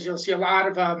scenarios, you'll see a lot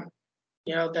of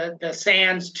the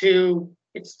sands 2,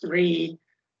 it's 3,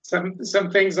 some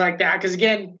things like that. Because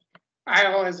again, I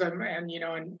always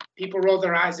and people roll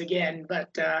their eyes again,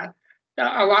 but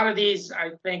a lot of these,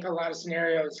 I think, a lot of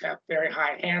scenarios have very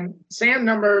high sand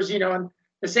numbers. And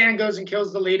the sand goes and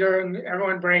kills the leader, and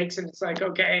everyone breaks, and it's like,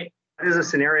 okay. There's a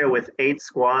scenario with 8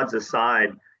 squads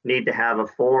aside need to have a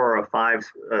 4 or a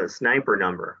 5 sniper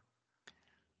number.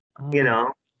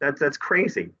 That's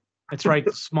crazy. That's right,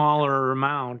 the smaller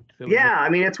amount. Yeah, I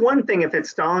mean, it's one thing if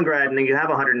it's Stalingrad and you have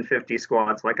 150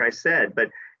 squads, like I said, but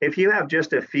if you have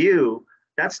just a few,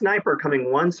 that sniper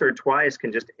coming once or twice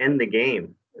can just end the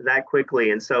game that quickly.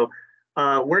 And so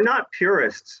we're not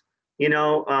purists.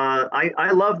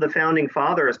 I love the founding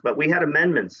fathers, but we had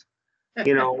amendments,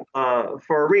 for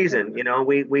a reason.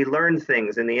 We learned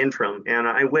things in the interim, and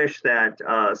I wish that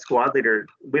squad leader,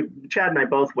 Chad and I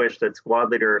both wish that squad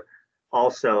leader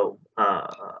also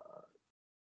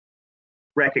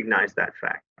recognize that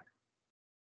fact.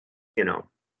 Yeah.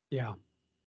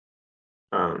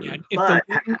 If the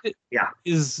wind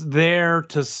is there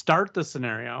to start the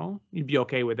scenario, you'd be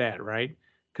okay with that, right?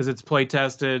 Because it's play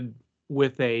tested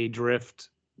with a drift.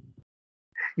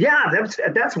 Yeah,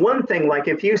 that's one thing. Like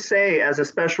if you say as a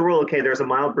special rule, okay, there's a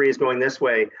mild breeze going this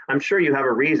way, I'm sure you have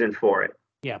a reason for it.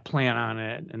 Yeah, plan on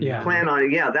it. Plan on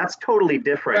it. Yeah, that's totally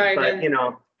different. Right, but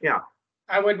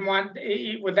I wouldn't want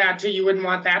with that too. You wouldn't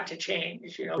want that to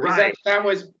change. Because right. that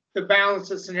was the balance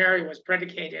of the scenario was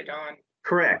predicated on.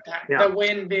 Correct. The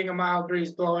wind being a mild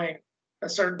breeze blowing a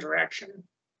certain direction.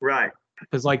 Right.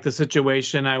 It's like the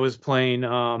situation I was playing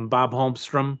Bob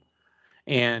Holmstrom,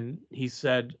 and he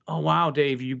said, "Oh wow,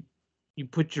 Dave, you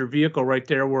put your vehicle right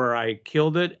there where I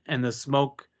killed it, and the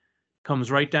smoke comes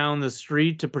right down the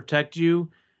street to protect you.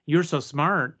 You're so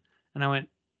smart." And I went,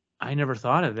 "I never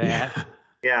thought of that."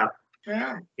 Yeah.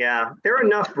 There are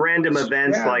enough random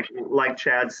events like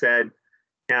Chad said,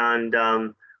 and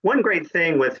one great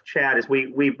thing with Chad is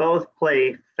we both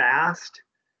play fast.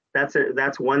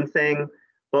 That's one thing.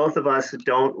 Both of us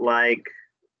don't like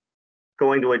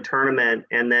going to a tournament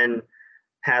and then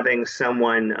having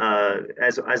someone,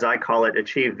 as I call it,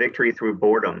 achieve victory through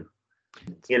boredom.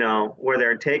 Where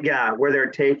they're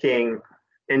taking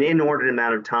an inordinate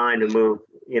amount of time to move,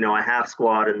 a half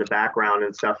squad in the background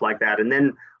and stuff like that. And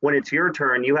then when it's your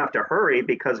turn, you have to hurry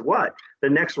because the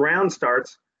next round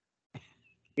starts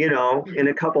in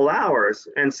a couple hours.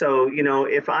 And so,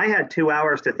 if I had 2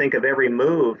 hours to think of every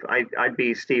move, I'd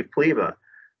be Steve Pleva,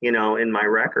 in my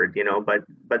record, but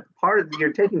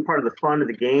you're taking part of the fun of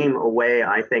the game away.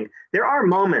 I think there are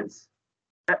moments,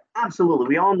 absolutely.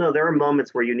 We all know there are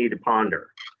moments where you need to ponder,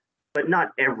 but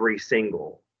not every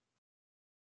single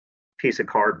piece of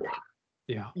cardboard.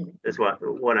 Yeah. Is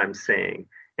what I'm saying.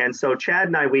 And so Chad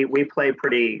and I, we play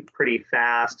pretty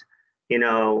fast. We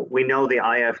know the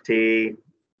IFT,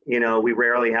 we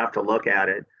rarely have to look at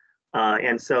it.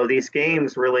 And so these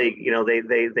games really,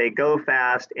 they go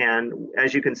fast. And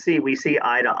as you can see, we see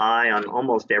eye to eye on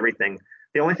almost everything.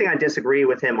 The only thing I disagree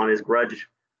with him on his grudge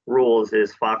rules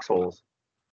is foxholes.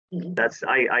 That's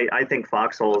I think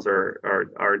foxholes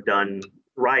are done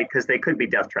right because they could be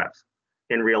death traps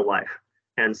in real life.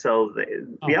 And so,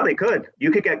 they could.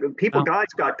 You could get guys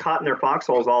got caught in their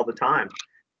foxholes all the time.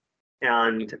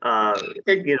 And,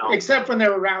 except when they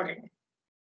were routing.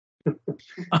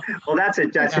 Well, that's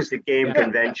just a game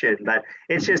convention, but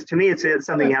it's just, to me, it's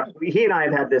something you have. He and I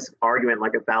have had this argument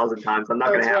like 1,000 times. I'm not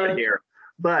going to have it here,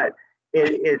 but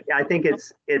I think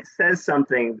it says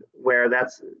something where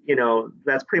that's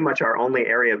pretty much our only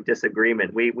area of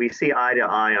disagreement. We see eye to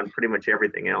eye on pretty much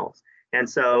everything else. And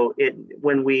so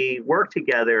when we work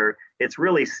together, it's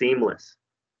really seamless.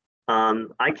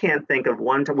 I can't think of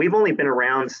one time. We've only been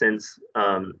around since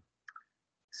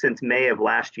May of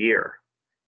last year,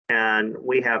 and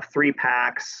we have 3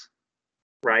 packs,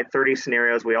 right? 30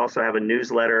 scenarios. We also have a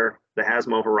newsletter, the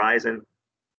Hasmo Horizon.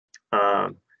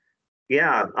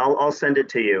 Yeah, I'll send it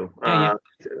to you.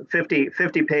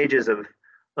 50 pages of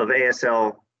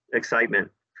ASL excitement.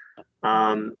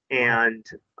 And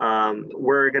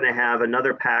we're going to have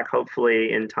another pack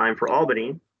hopefully in time for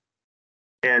Albany.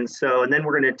 And then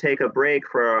we're going to take a break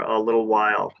for a little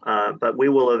while, but we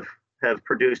will have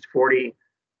produced 40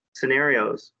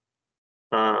 scenarios,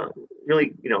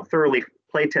 really, thoroughly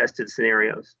play tested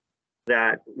scenarios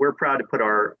that we're proud to put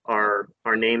our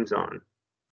names on.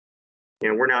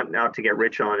 We're not out to get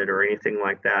rich on it or anything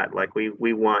like that. Like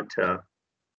we want to,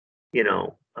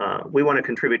 we want to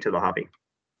contribute to the hobby.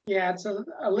 Yeah, it's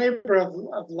a labor of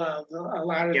love a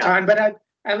lot of the time, but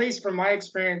at least from my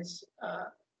experience,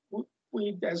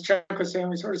 we, as Chuck was saying,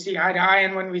 we sort of see eye to eye.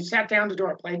 And when we sat down to do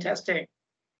our play testing,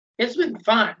 it's been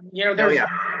fun.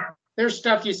 There's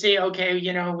stuff you see, okay,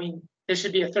 this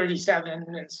should be a 37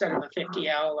 instead of a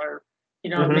 50L, or,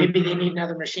 maybe they need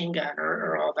another machine gun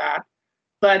or all that.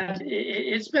 But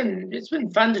it's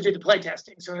been fun to do the play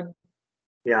testing. So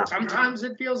sometimes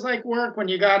it feels like work when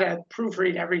you got to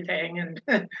proofread everything and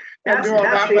do all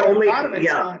that. But a lot of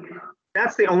it's fun.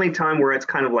 That's the only time where it's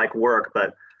kind of like work,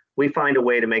 but we find a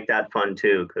way to make that fun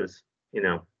too, because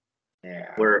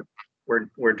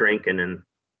we're drinking and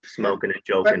smoking and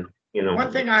joking.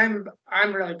 One thing I'm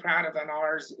really proud of on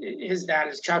ours is that,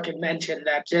 as Chuck had mentioned,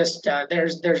 that just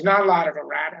there's not a lot of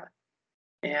errata,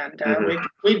 and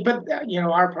we put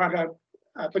our product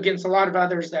up against a lot of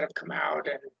others that have come out,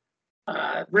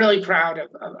 and really proud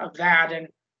of that. And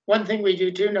one thing we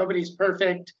do too, nobody's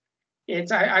perfect.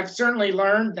 I've certainly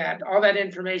learned that all that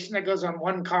information that goes on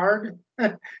one card,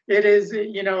 it is,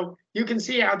 you can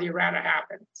see how the errata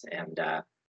happens. And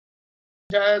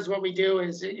what we do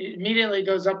is it immediately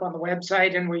goes up on the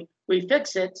website, and we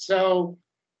fix it. So,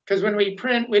 because when we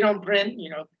print, we don't print,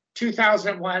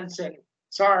 2,000 at once, and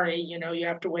sorry, you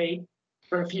have to wait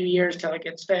for a few years till it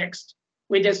gets fixed.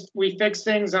 We fix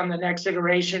things on the next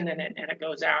iteration, and it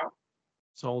goes out.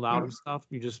 Sold out of stuff.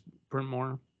 You just print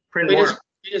more.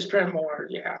 We just print more,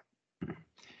 yeah.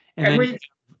 And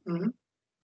then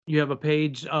you have a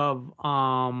page of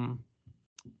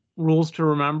rules to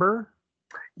remember.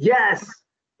 Yes,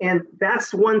 and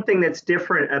that's one thing that's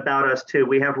different about us too.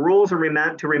 We have rules to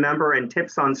remember and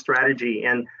tips on strategy.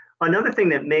 And another thing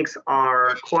that makes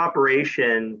our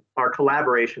collaboration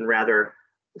rather,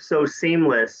 so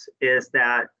seamless is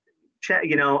that Chad,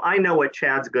 I know what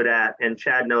Chad's good at, and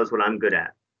Chad knows what I'm good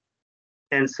at.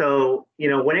 And so,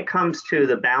 when it comes to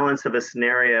the balance of a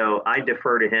scenario, I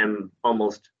defer to him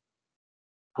almost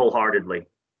wholeheartedly,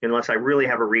 unless I really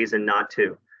have a reason not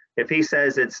to. If he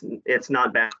says it's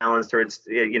not balanced, or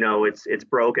it's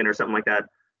broken or something like that,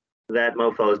 that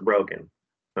mofo is broken.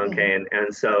 Okay,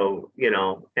 and so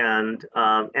and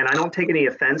I don't take any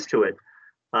offense to it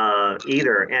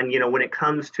either. And when it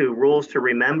comes to rules to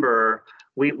remember,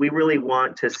 we really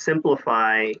want to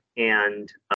simplify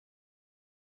and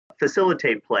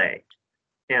facilitate play.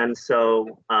 And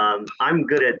so I'm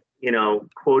good at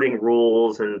quoting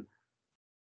rules and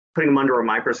putting them under a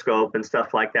microscope and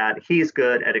stuff like that. He's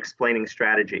good at explaining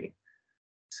strategy.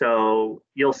 So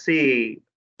you'll see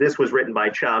this was written by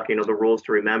Chuck, the rules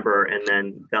to remember, and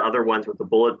then the other ones with the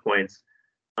bullet points,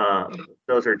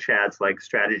 those are Chad's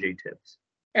strategy tips.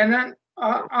 And then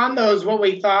on those, what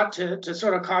we thought to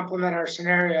sort of complement our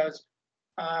scenarios,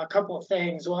 a couple of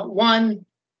things. Well, one,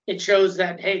 it shows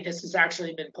that, hey, this has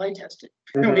actually been play tested.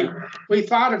 We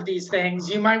thought of these things.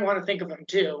 You might want to think of them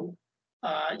too.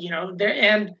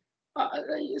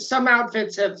 Some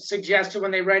outfits have suggested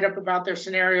when they write up about their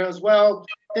scenarios, well,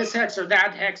 this hex or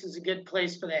that hex is a good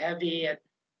place for the heavy,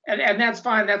 and that's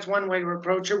fine. That's one way to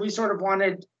approach it. We sort of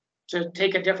wanted to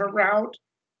take a different route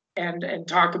and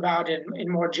talk about in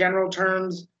more general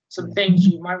terms some things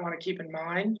you might want to keep in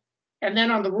mind. And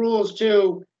then on the rules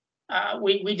too,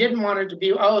 we didn't want it to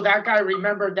be, oh, that guy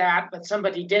remembered that, but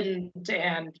somebody didn't,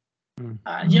 and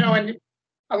and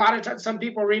a lot of times some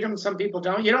people read them, some people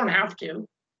don't. You don't have to.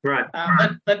 Right.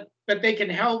 But they can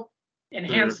help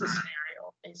enhance the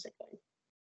scenario, basically.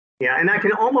 Yeah, and I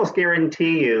can almost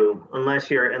guarantee you, unless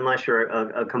you're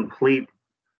a complete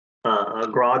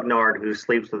grognard who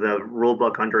sleeps with a rule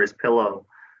book under his pillow,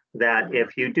 that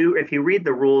if you read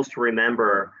the rules to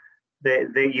remember,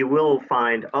 that you will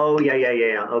find, oh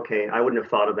yeah, okay, I wouldn't have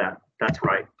thought of that. That's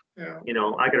right. Yeah.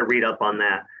 I got to read up on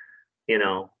that. you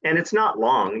know, and it's not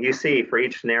long. You see, for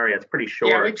each scenario, it's pretty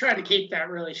short. Yeah, we try to keep that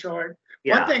really short.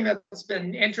 Yeah. One thing that's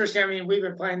been interesting, I mean, we've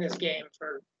been playing this game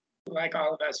for, like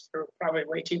all of us, for probably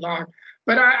way too long,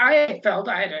 but I felt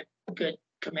I had a good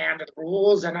command of the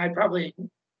rules, and I probably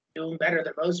knew them better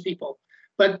than most people.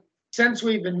 But since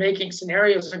we've been making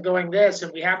scenarios and going this,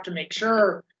 and we have to make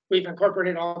sure we've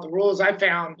incorporated all the rules, I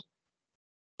found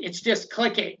it's just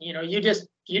clicking. You know, you just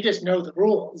know the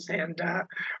rules. And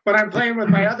when I'm playing with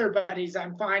my other buddies,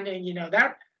 I'm finding, you know,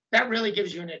 that really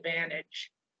gives you an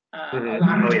advantage a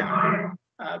lot of time,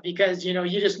 because, you know,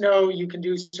 you just know you can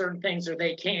do certain things or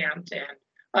they can't. And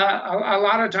a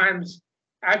lot of times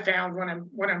I found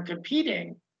when I'm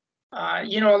competing,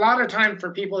 you know, a lot of time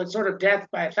for people, it's sort of death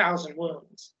by 1,000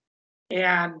 wounds.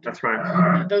 And That's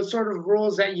right. those sort of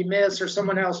rules that you miss or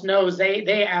someone else knows,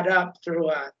 they add up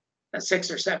through a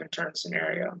 6 or 7 turn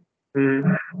scenario.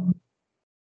 Mm-hmm.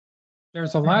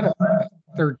 There's a lot of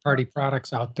third-party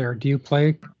products out there. Do you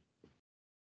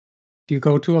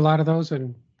go to a lot of those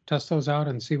and test those out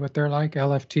and see what they're like?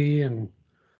 LFT, and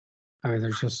I mean,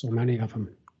 there's just so many of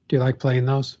them. Do you like playing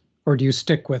those, or do you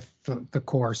stick with the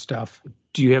core stuff?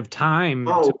 Do you have time?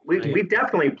 Oh, we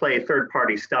definitely play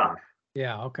third-party stuff.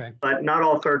 Yeah, okay. But not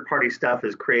all third-party stuff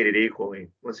is created equally.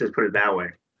 Let's just put it that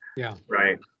way. Yeah.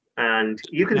 Right. And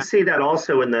you can see that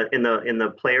also in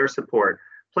the player support.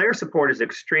 Player support is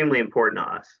extremely important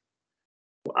to us.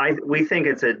 We think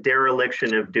it's a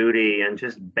dereliction of duty and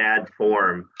just bad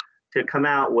form to come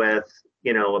out with,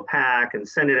 you know, a pack and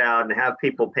send it out and have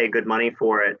people pay good money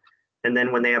for it, and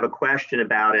then when they have a question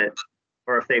about it,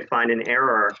 or if they find an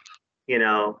error, you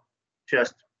know,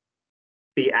 just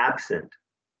be absent.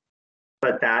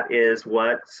 But that is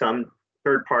what some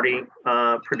third-party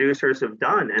producers have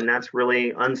done, and that's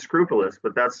really unscrupulous.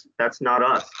 But that's not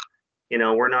us. You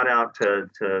know, we're not out to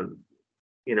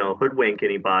you know, hoodwink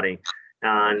anybody.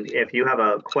 And if you have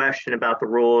a question about the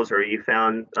rules, or you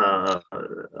found some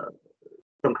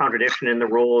contradiction in the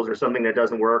rules, or something that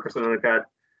doesn't work, or something like that,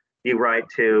 you write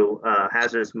to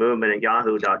Hazardous Movement at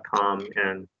yahoo.com,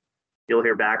 and you'll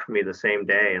hear back from me the same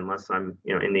day, unless I'm,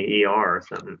 you know, in the ER or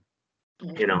something.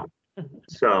 You know.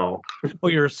 So. Oh,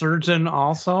 you're a surgeon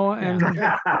also, and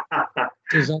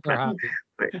His other hobby.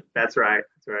 That's right.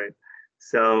 That's right.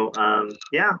 So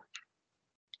yeah.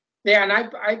 Yeah, and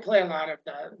I play a lot of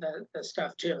the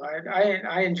stuff too.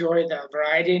 I enjoy the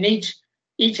variety, and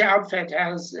each outfit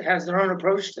has their own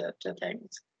approach to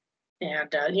things.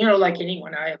 And you know, like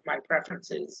anyone, I have my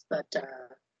preferences,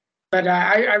 but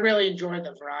I really enjoy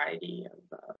the variety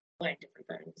of playing different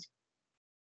things.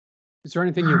 Is there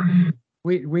anything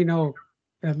we know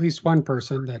at least one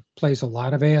person that plays a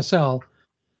lot of ASL,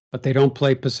 but they don't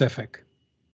play Pacific.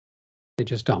 They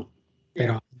just don't.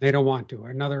 They don't want to.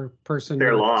 Another person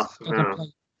They're lost.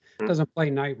 Doesn't play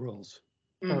night rules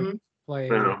or play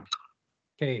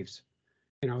caves.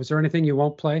 You know, is there anything you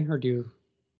won't play, or do you?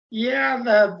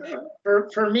 Yeah,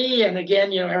 for me, and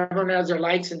again, you know, everyone has their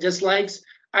likes and dislikes.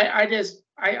 I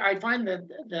find that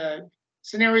the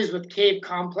scenarios with cave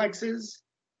complexes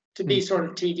to be sort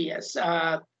of tedious.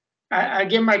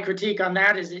 Again, my critique on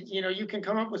that is that, you know, you can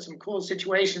come up with some cool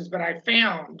situations, but I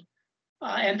found,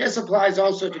 and this applies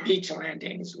also to beach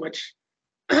landings, which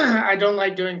I don't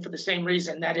like doing for the same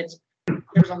reason, that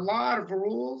there's a lot of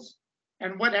rules.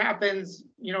 And what happens,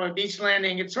 you know, at beach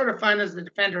landing, it's sort of fun as the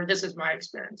defender. This is my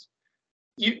experience.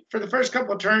 For the first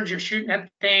couple of turns, you're shooting at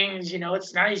things, you know,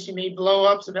 it's nice. You meet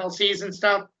blow-ups of LCs and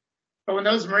stuff. But when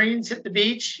those Marines hit the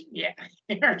beach, yeah,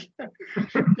 you're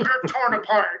torn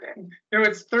apart. And, you know,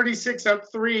 it's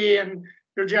 36-3, and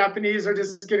your Japanese are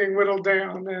just getting whittled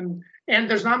down, and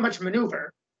there's not much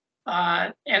maneuver.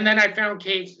 And then I found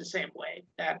caves the same way.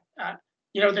 That,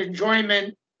 you know, the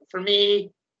enjoyment for me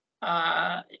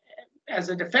as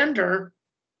a defender,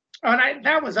 and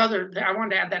I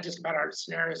wanted to add that just about our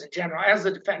scenarios in general. As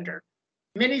a defender,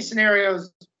 many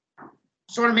scenarios,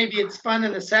 sort of maybe it's fun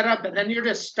in the setup, and then you're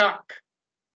just stuck.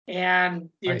 And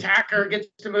the attacker gets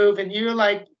to move, and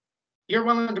you're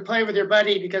willing to play with your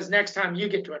buddy because next time you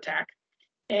get to attack.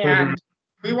 And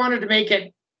we wanted to make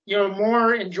it, you know,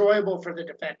 more enjoyable for the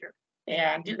defender.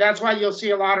 And that's why you'll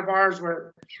see a lot of ours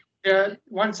where the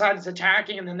one side is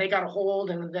attacking and then they got a hold,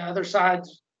 and the other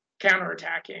side's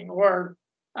counterattacking, or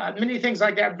many things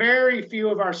like that. Very few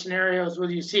of our scenarios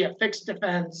will you see a fixed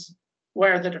defense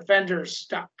where the defender's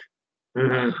stuck.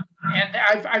 And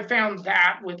I found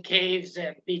that with caves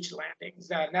and beach landings,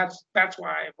 and that's why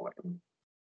I avoid them.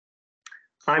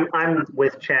 I'm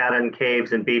with Chad on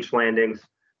caves and beach landings,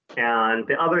 and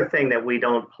the other thing that we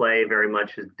don't play very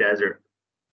much is desert.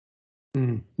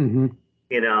 You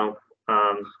know,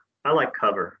 I like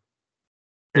cover.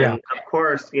 And Yeah. of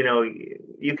course,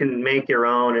 you can make your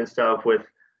own and stuff with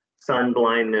sun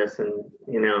blindness and,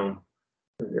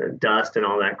 dust and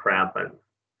all that crap, but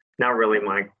not really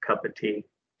my cup of tea.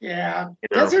 Yeah,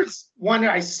 You know? Desert's one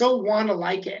I so want to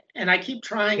like it, and I keep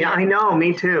trying Yeah, it. I know,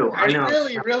 me too. I I know.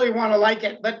 really, really want to like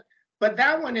it, but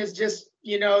that one is just,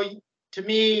 to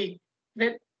me,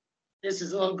 that this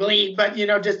is a little glee, but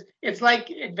just it's like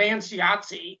advanced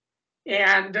Yahtzee,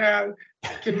 and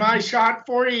can my shot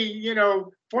 40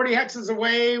 hexes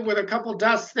away with a couple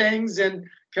dust things, and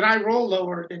can I roll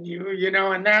lower than you,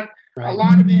 and that a Right.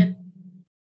 lot of it,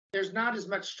 there's not as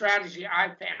much strategy I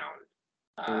found.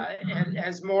 And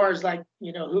as more as like,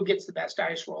 who gets the best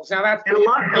dice rolls. Now that's And a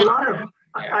lot of,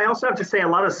 yeah. I also have to say, a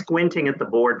lot of squinting at the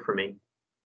board for me.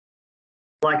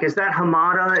 Like, is that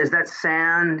Hamada? Is that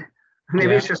sand?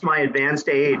 Maybe it's just my advanced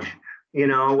age.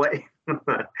 What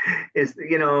is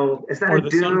that Or a the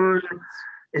dune?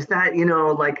 Is that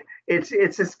like it's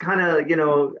just kind of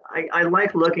I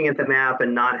like looking at the map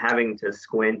and not having to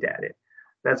squint at it.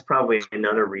 That's probably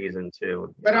another reason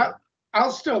too. But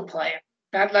I'll still play it.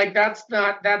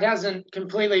 That hasn't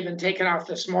completely been taken off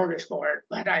the smorgasbord,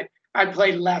 but I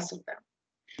play less of them.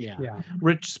 Yeah.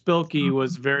 Rich Spilkey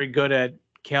was very good at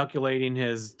calculating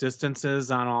his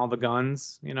distances on all the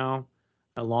guns,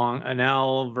 along an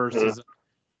L versus,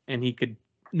 and he could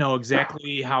know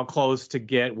exactly how close to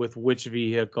get with which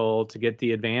vehicle to get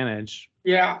the advantage.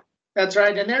 Yeah, that's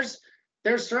right. And there's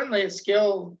certainly a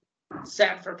skill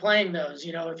set for playing those.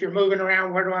 If you're moving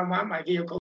around, where do I want my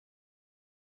vehicle?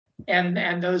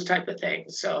 And those type of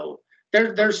things. So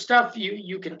there's stuff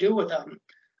you can do with them.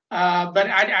 But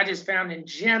I just found in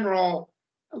general,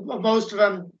 most of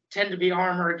them tend to be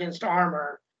armor against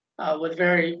armor, with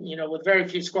very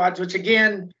few squads, which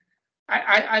again,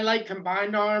 I like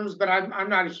combined arms, but I'm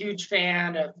not a huge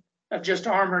fan of just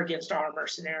armor against armor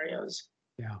scenarios.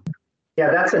 Yeah.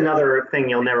 Yeah, that's another thing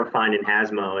you'll never find in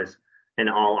Hasmo is an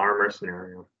all armor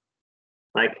scenario.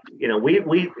 Like,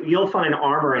 you'll find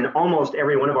armor in almost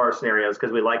every one of our scenarios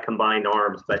because we like combined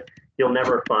arms, but you'll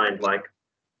never find like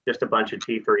just a bunch of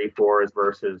T-34s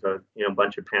versus a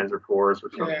bunch of Panzer IVs or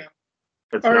something. Yeah.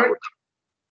 That's Or, not what,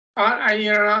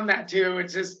 on that too,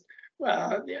 it's just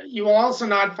you will also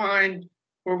not find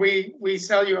where we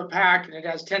sell you a pack and it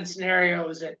has 10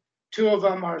 scenarios that 2 of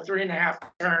them are 3.5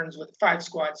 turns with 5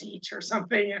 squads each or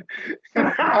something.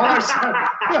 And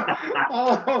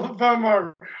all of them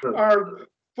are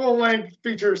full-length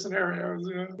feature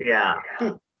scenarios. Yeah.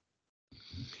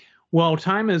 Well,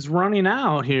 time is running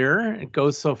out here. It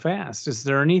goes so fast. Is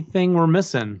there anything we're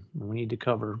missing we need to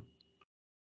cover?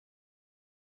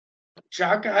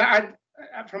 Chuck, I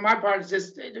from my part, it's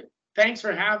just thanks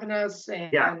for having us,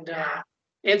 and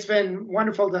it's been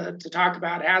wonderful to talk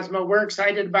about Hasmo. We're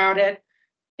excited about it,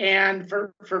 and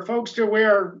for folks to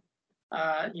we're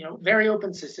very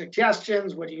open to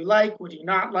suggestions. What do you like? What do you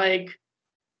not like?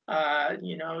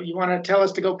 You want to tell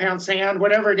us to go pound sand,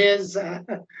 whatever it is,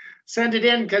 send it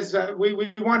in, because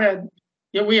we want to.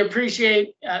 We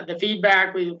appreciate the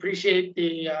feedback. We appreciate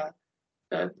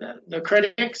the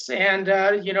critics, and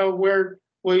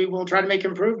we will try to make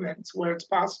improvements where it's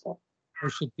possible. Where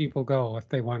should people go if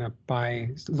they want to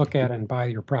look at and buy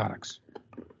your products?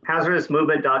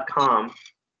 HazardousMovement.com.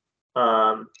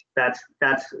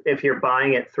 That's if you're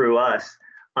buying it through us.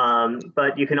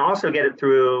 But you can also get it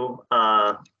through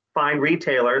fine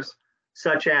retailers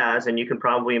such as, and you can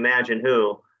probably imagine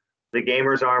who, the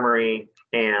Gamers Armory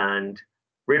and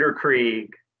Ritter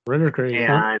Krieg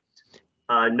and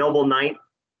Noble Knight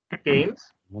Games.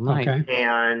 Okay.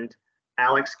 And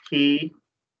Alex Key,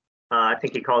 I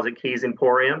think he calls it Keys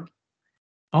Emporium.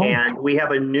 Oh. And we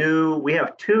have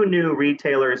 2 new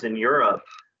retailers in Europe.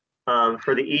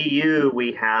 For the EU,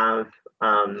 we have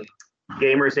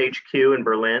Gamers HQ in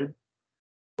Berlin,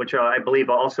 which I believe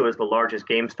also is the largest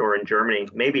game store in Germany,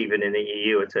 maybe even in the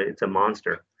EU. It's a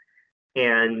monster.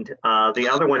 And the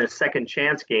other one is Second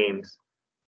Chance Games.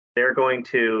 They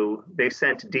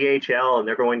sent DHL, and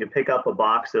they're going to pick up a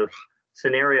box of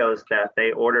scenarios that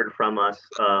they ordered from us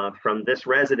from this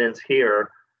residence here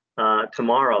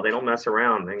tomorrow. They don't mess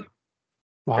around. They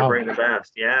bring the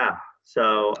best. Yeah.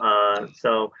 So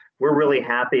we're really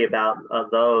happy about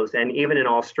those. And even in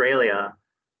Australia,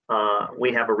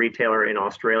 we have a retailer in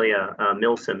Australia,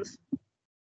 Milson's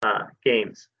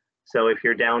Games. So if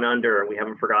you're down under, we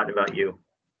haven't forgotten about you.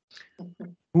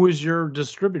 Who is your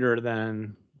distributor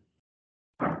then?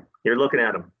 You're looking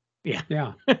at them.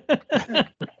 Yeah.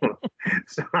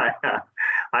 So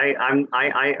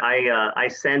I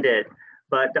send it,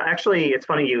 but actually it's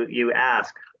funny you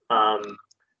ask.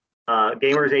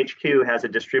 Gamers HQ has a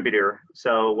distributor.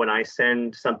 So when I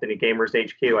send something to Gamers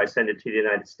HQ, I send it to the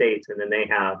United States, and then they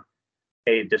have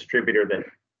a distributor that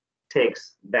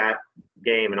takes that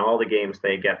game and all the games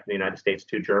they get from the United States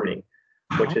to Germany,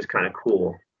 which is kind of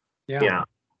cool. Yeah.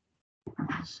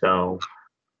 So.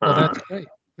 Well, that's great.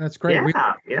 That's great.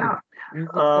 Yeah.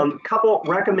 Couple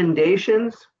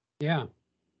recommendations. Yeah.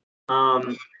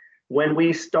 When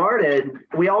we started,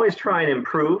 we always try and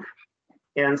improve.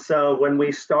 And so when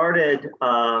we started,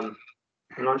 I'm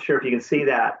not sure if you can see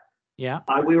that. Yeah.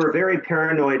 We were very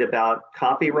paranoid about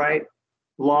copyright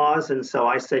laws. And so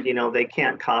I said, they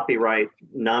can't copyright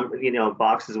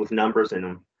boxes with numbers in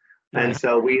them. Right. And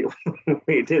so we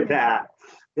did that.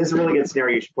 This is a really good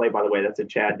scenario you should play, by the way. That's a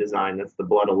Chad design. That's the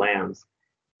Blood of Lambs.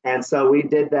 And so we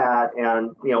did that,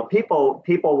 and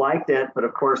people liked it, but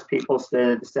of course people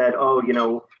said,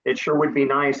 oh, it sure would be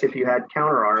nice if you had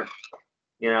counter art,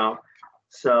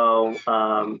 So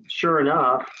sure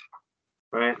enough,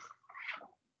 right?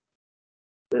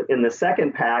 In the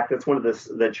second pack, that's one of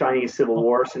the Chinese Civil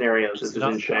War scenarios. This is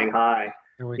in Shanghai.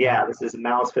 Yeah, this is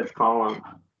Mao's fifth column,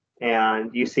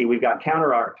 and you see we've got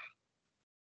counter art.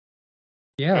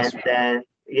 Yes.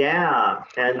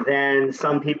 And then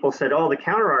some people said, oh, the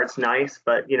counter art's nice,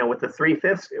 but with the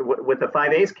 3/5, with the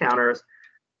 5/8 counters,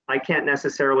 I can't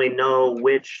necessarily know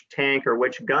which tank or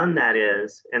which gun that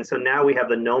is. And so now we have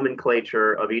the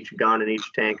nomenclature of each gun and each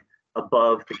tank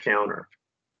above the counter.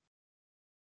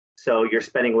 So you're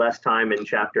spending less time in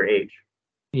chapter H.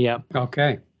 Yep.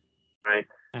 Okay. Right.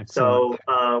 Excellent. So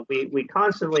we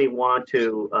constantly want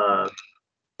to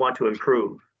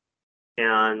improve.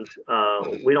 And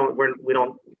we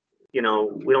don't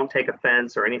take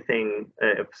offense or anything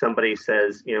if somebody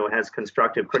says, has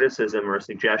constructive criticism or a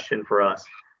suggestion for us.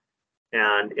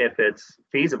 And if it's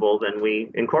feasible, then we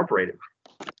incorporate it.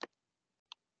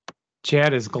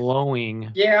 Chad is glowing.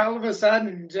 Yeah, all of a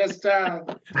sudden, just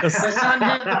the sun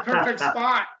hit the perfect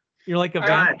spot. You're like a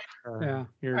vampire.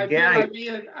 Yeah. I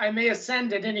feel I may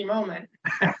ascend at any moment.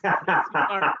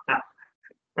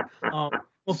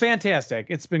 Well, fantastic.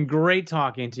 It's been great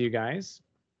talking to you guys.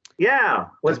 Yeah,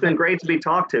 well, it's been great to be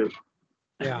talked to.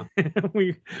 Yeah.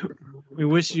 we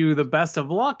wish you the best of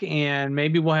luck, and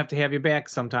maybe we'll have to have you back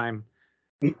sometime.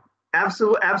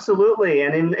 Absolutely.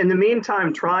 And in the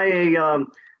meantime, try a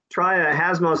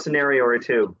Hasmo scenario or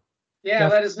two. Yeah,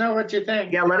 let us know what you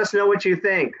think. Yeah, let us know what you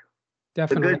think.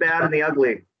 Definitely. The good, bad, and the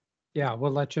ugly. Yeah,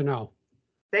 we'll let you know.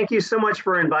 Thank you so much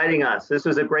for inviting us. This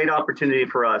was a great opportunity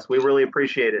for us. We really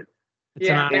appreciate it.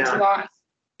 Thanks a lot.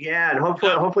 Yeah, and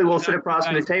hopefully we'll sit across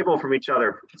from the table from each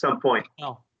other at some point.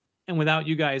 Oh, and without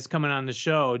you guys coming on the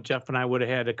show, Jeff and I would have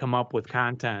had to come up with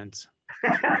content.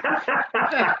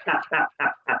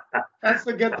 That's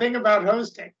the good thing about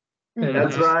hosting.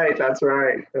 That's right.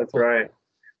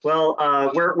 Well,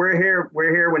 we're here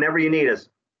whenever you need us.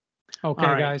 Okay,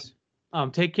 right, guys.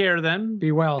 Take care then.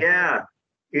 Be well. Yeah,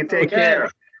 you take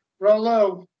care. Roll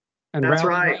low. And That's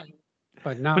rally right. well,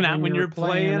 but not, When you're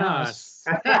playing us.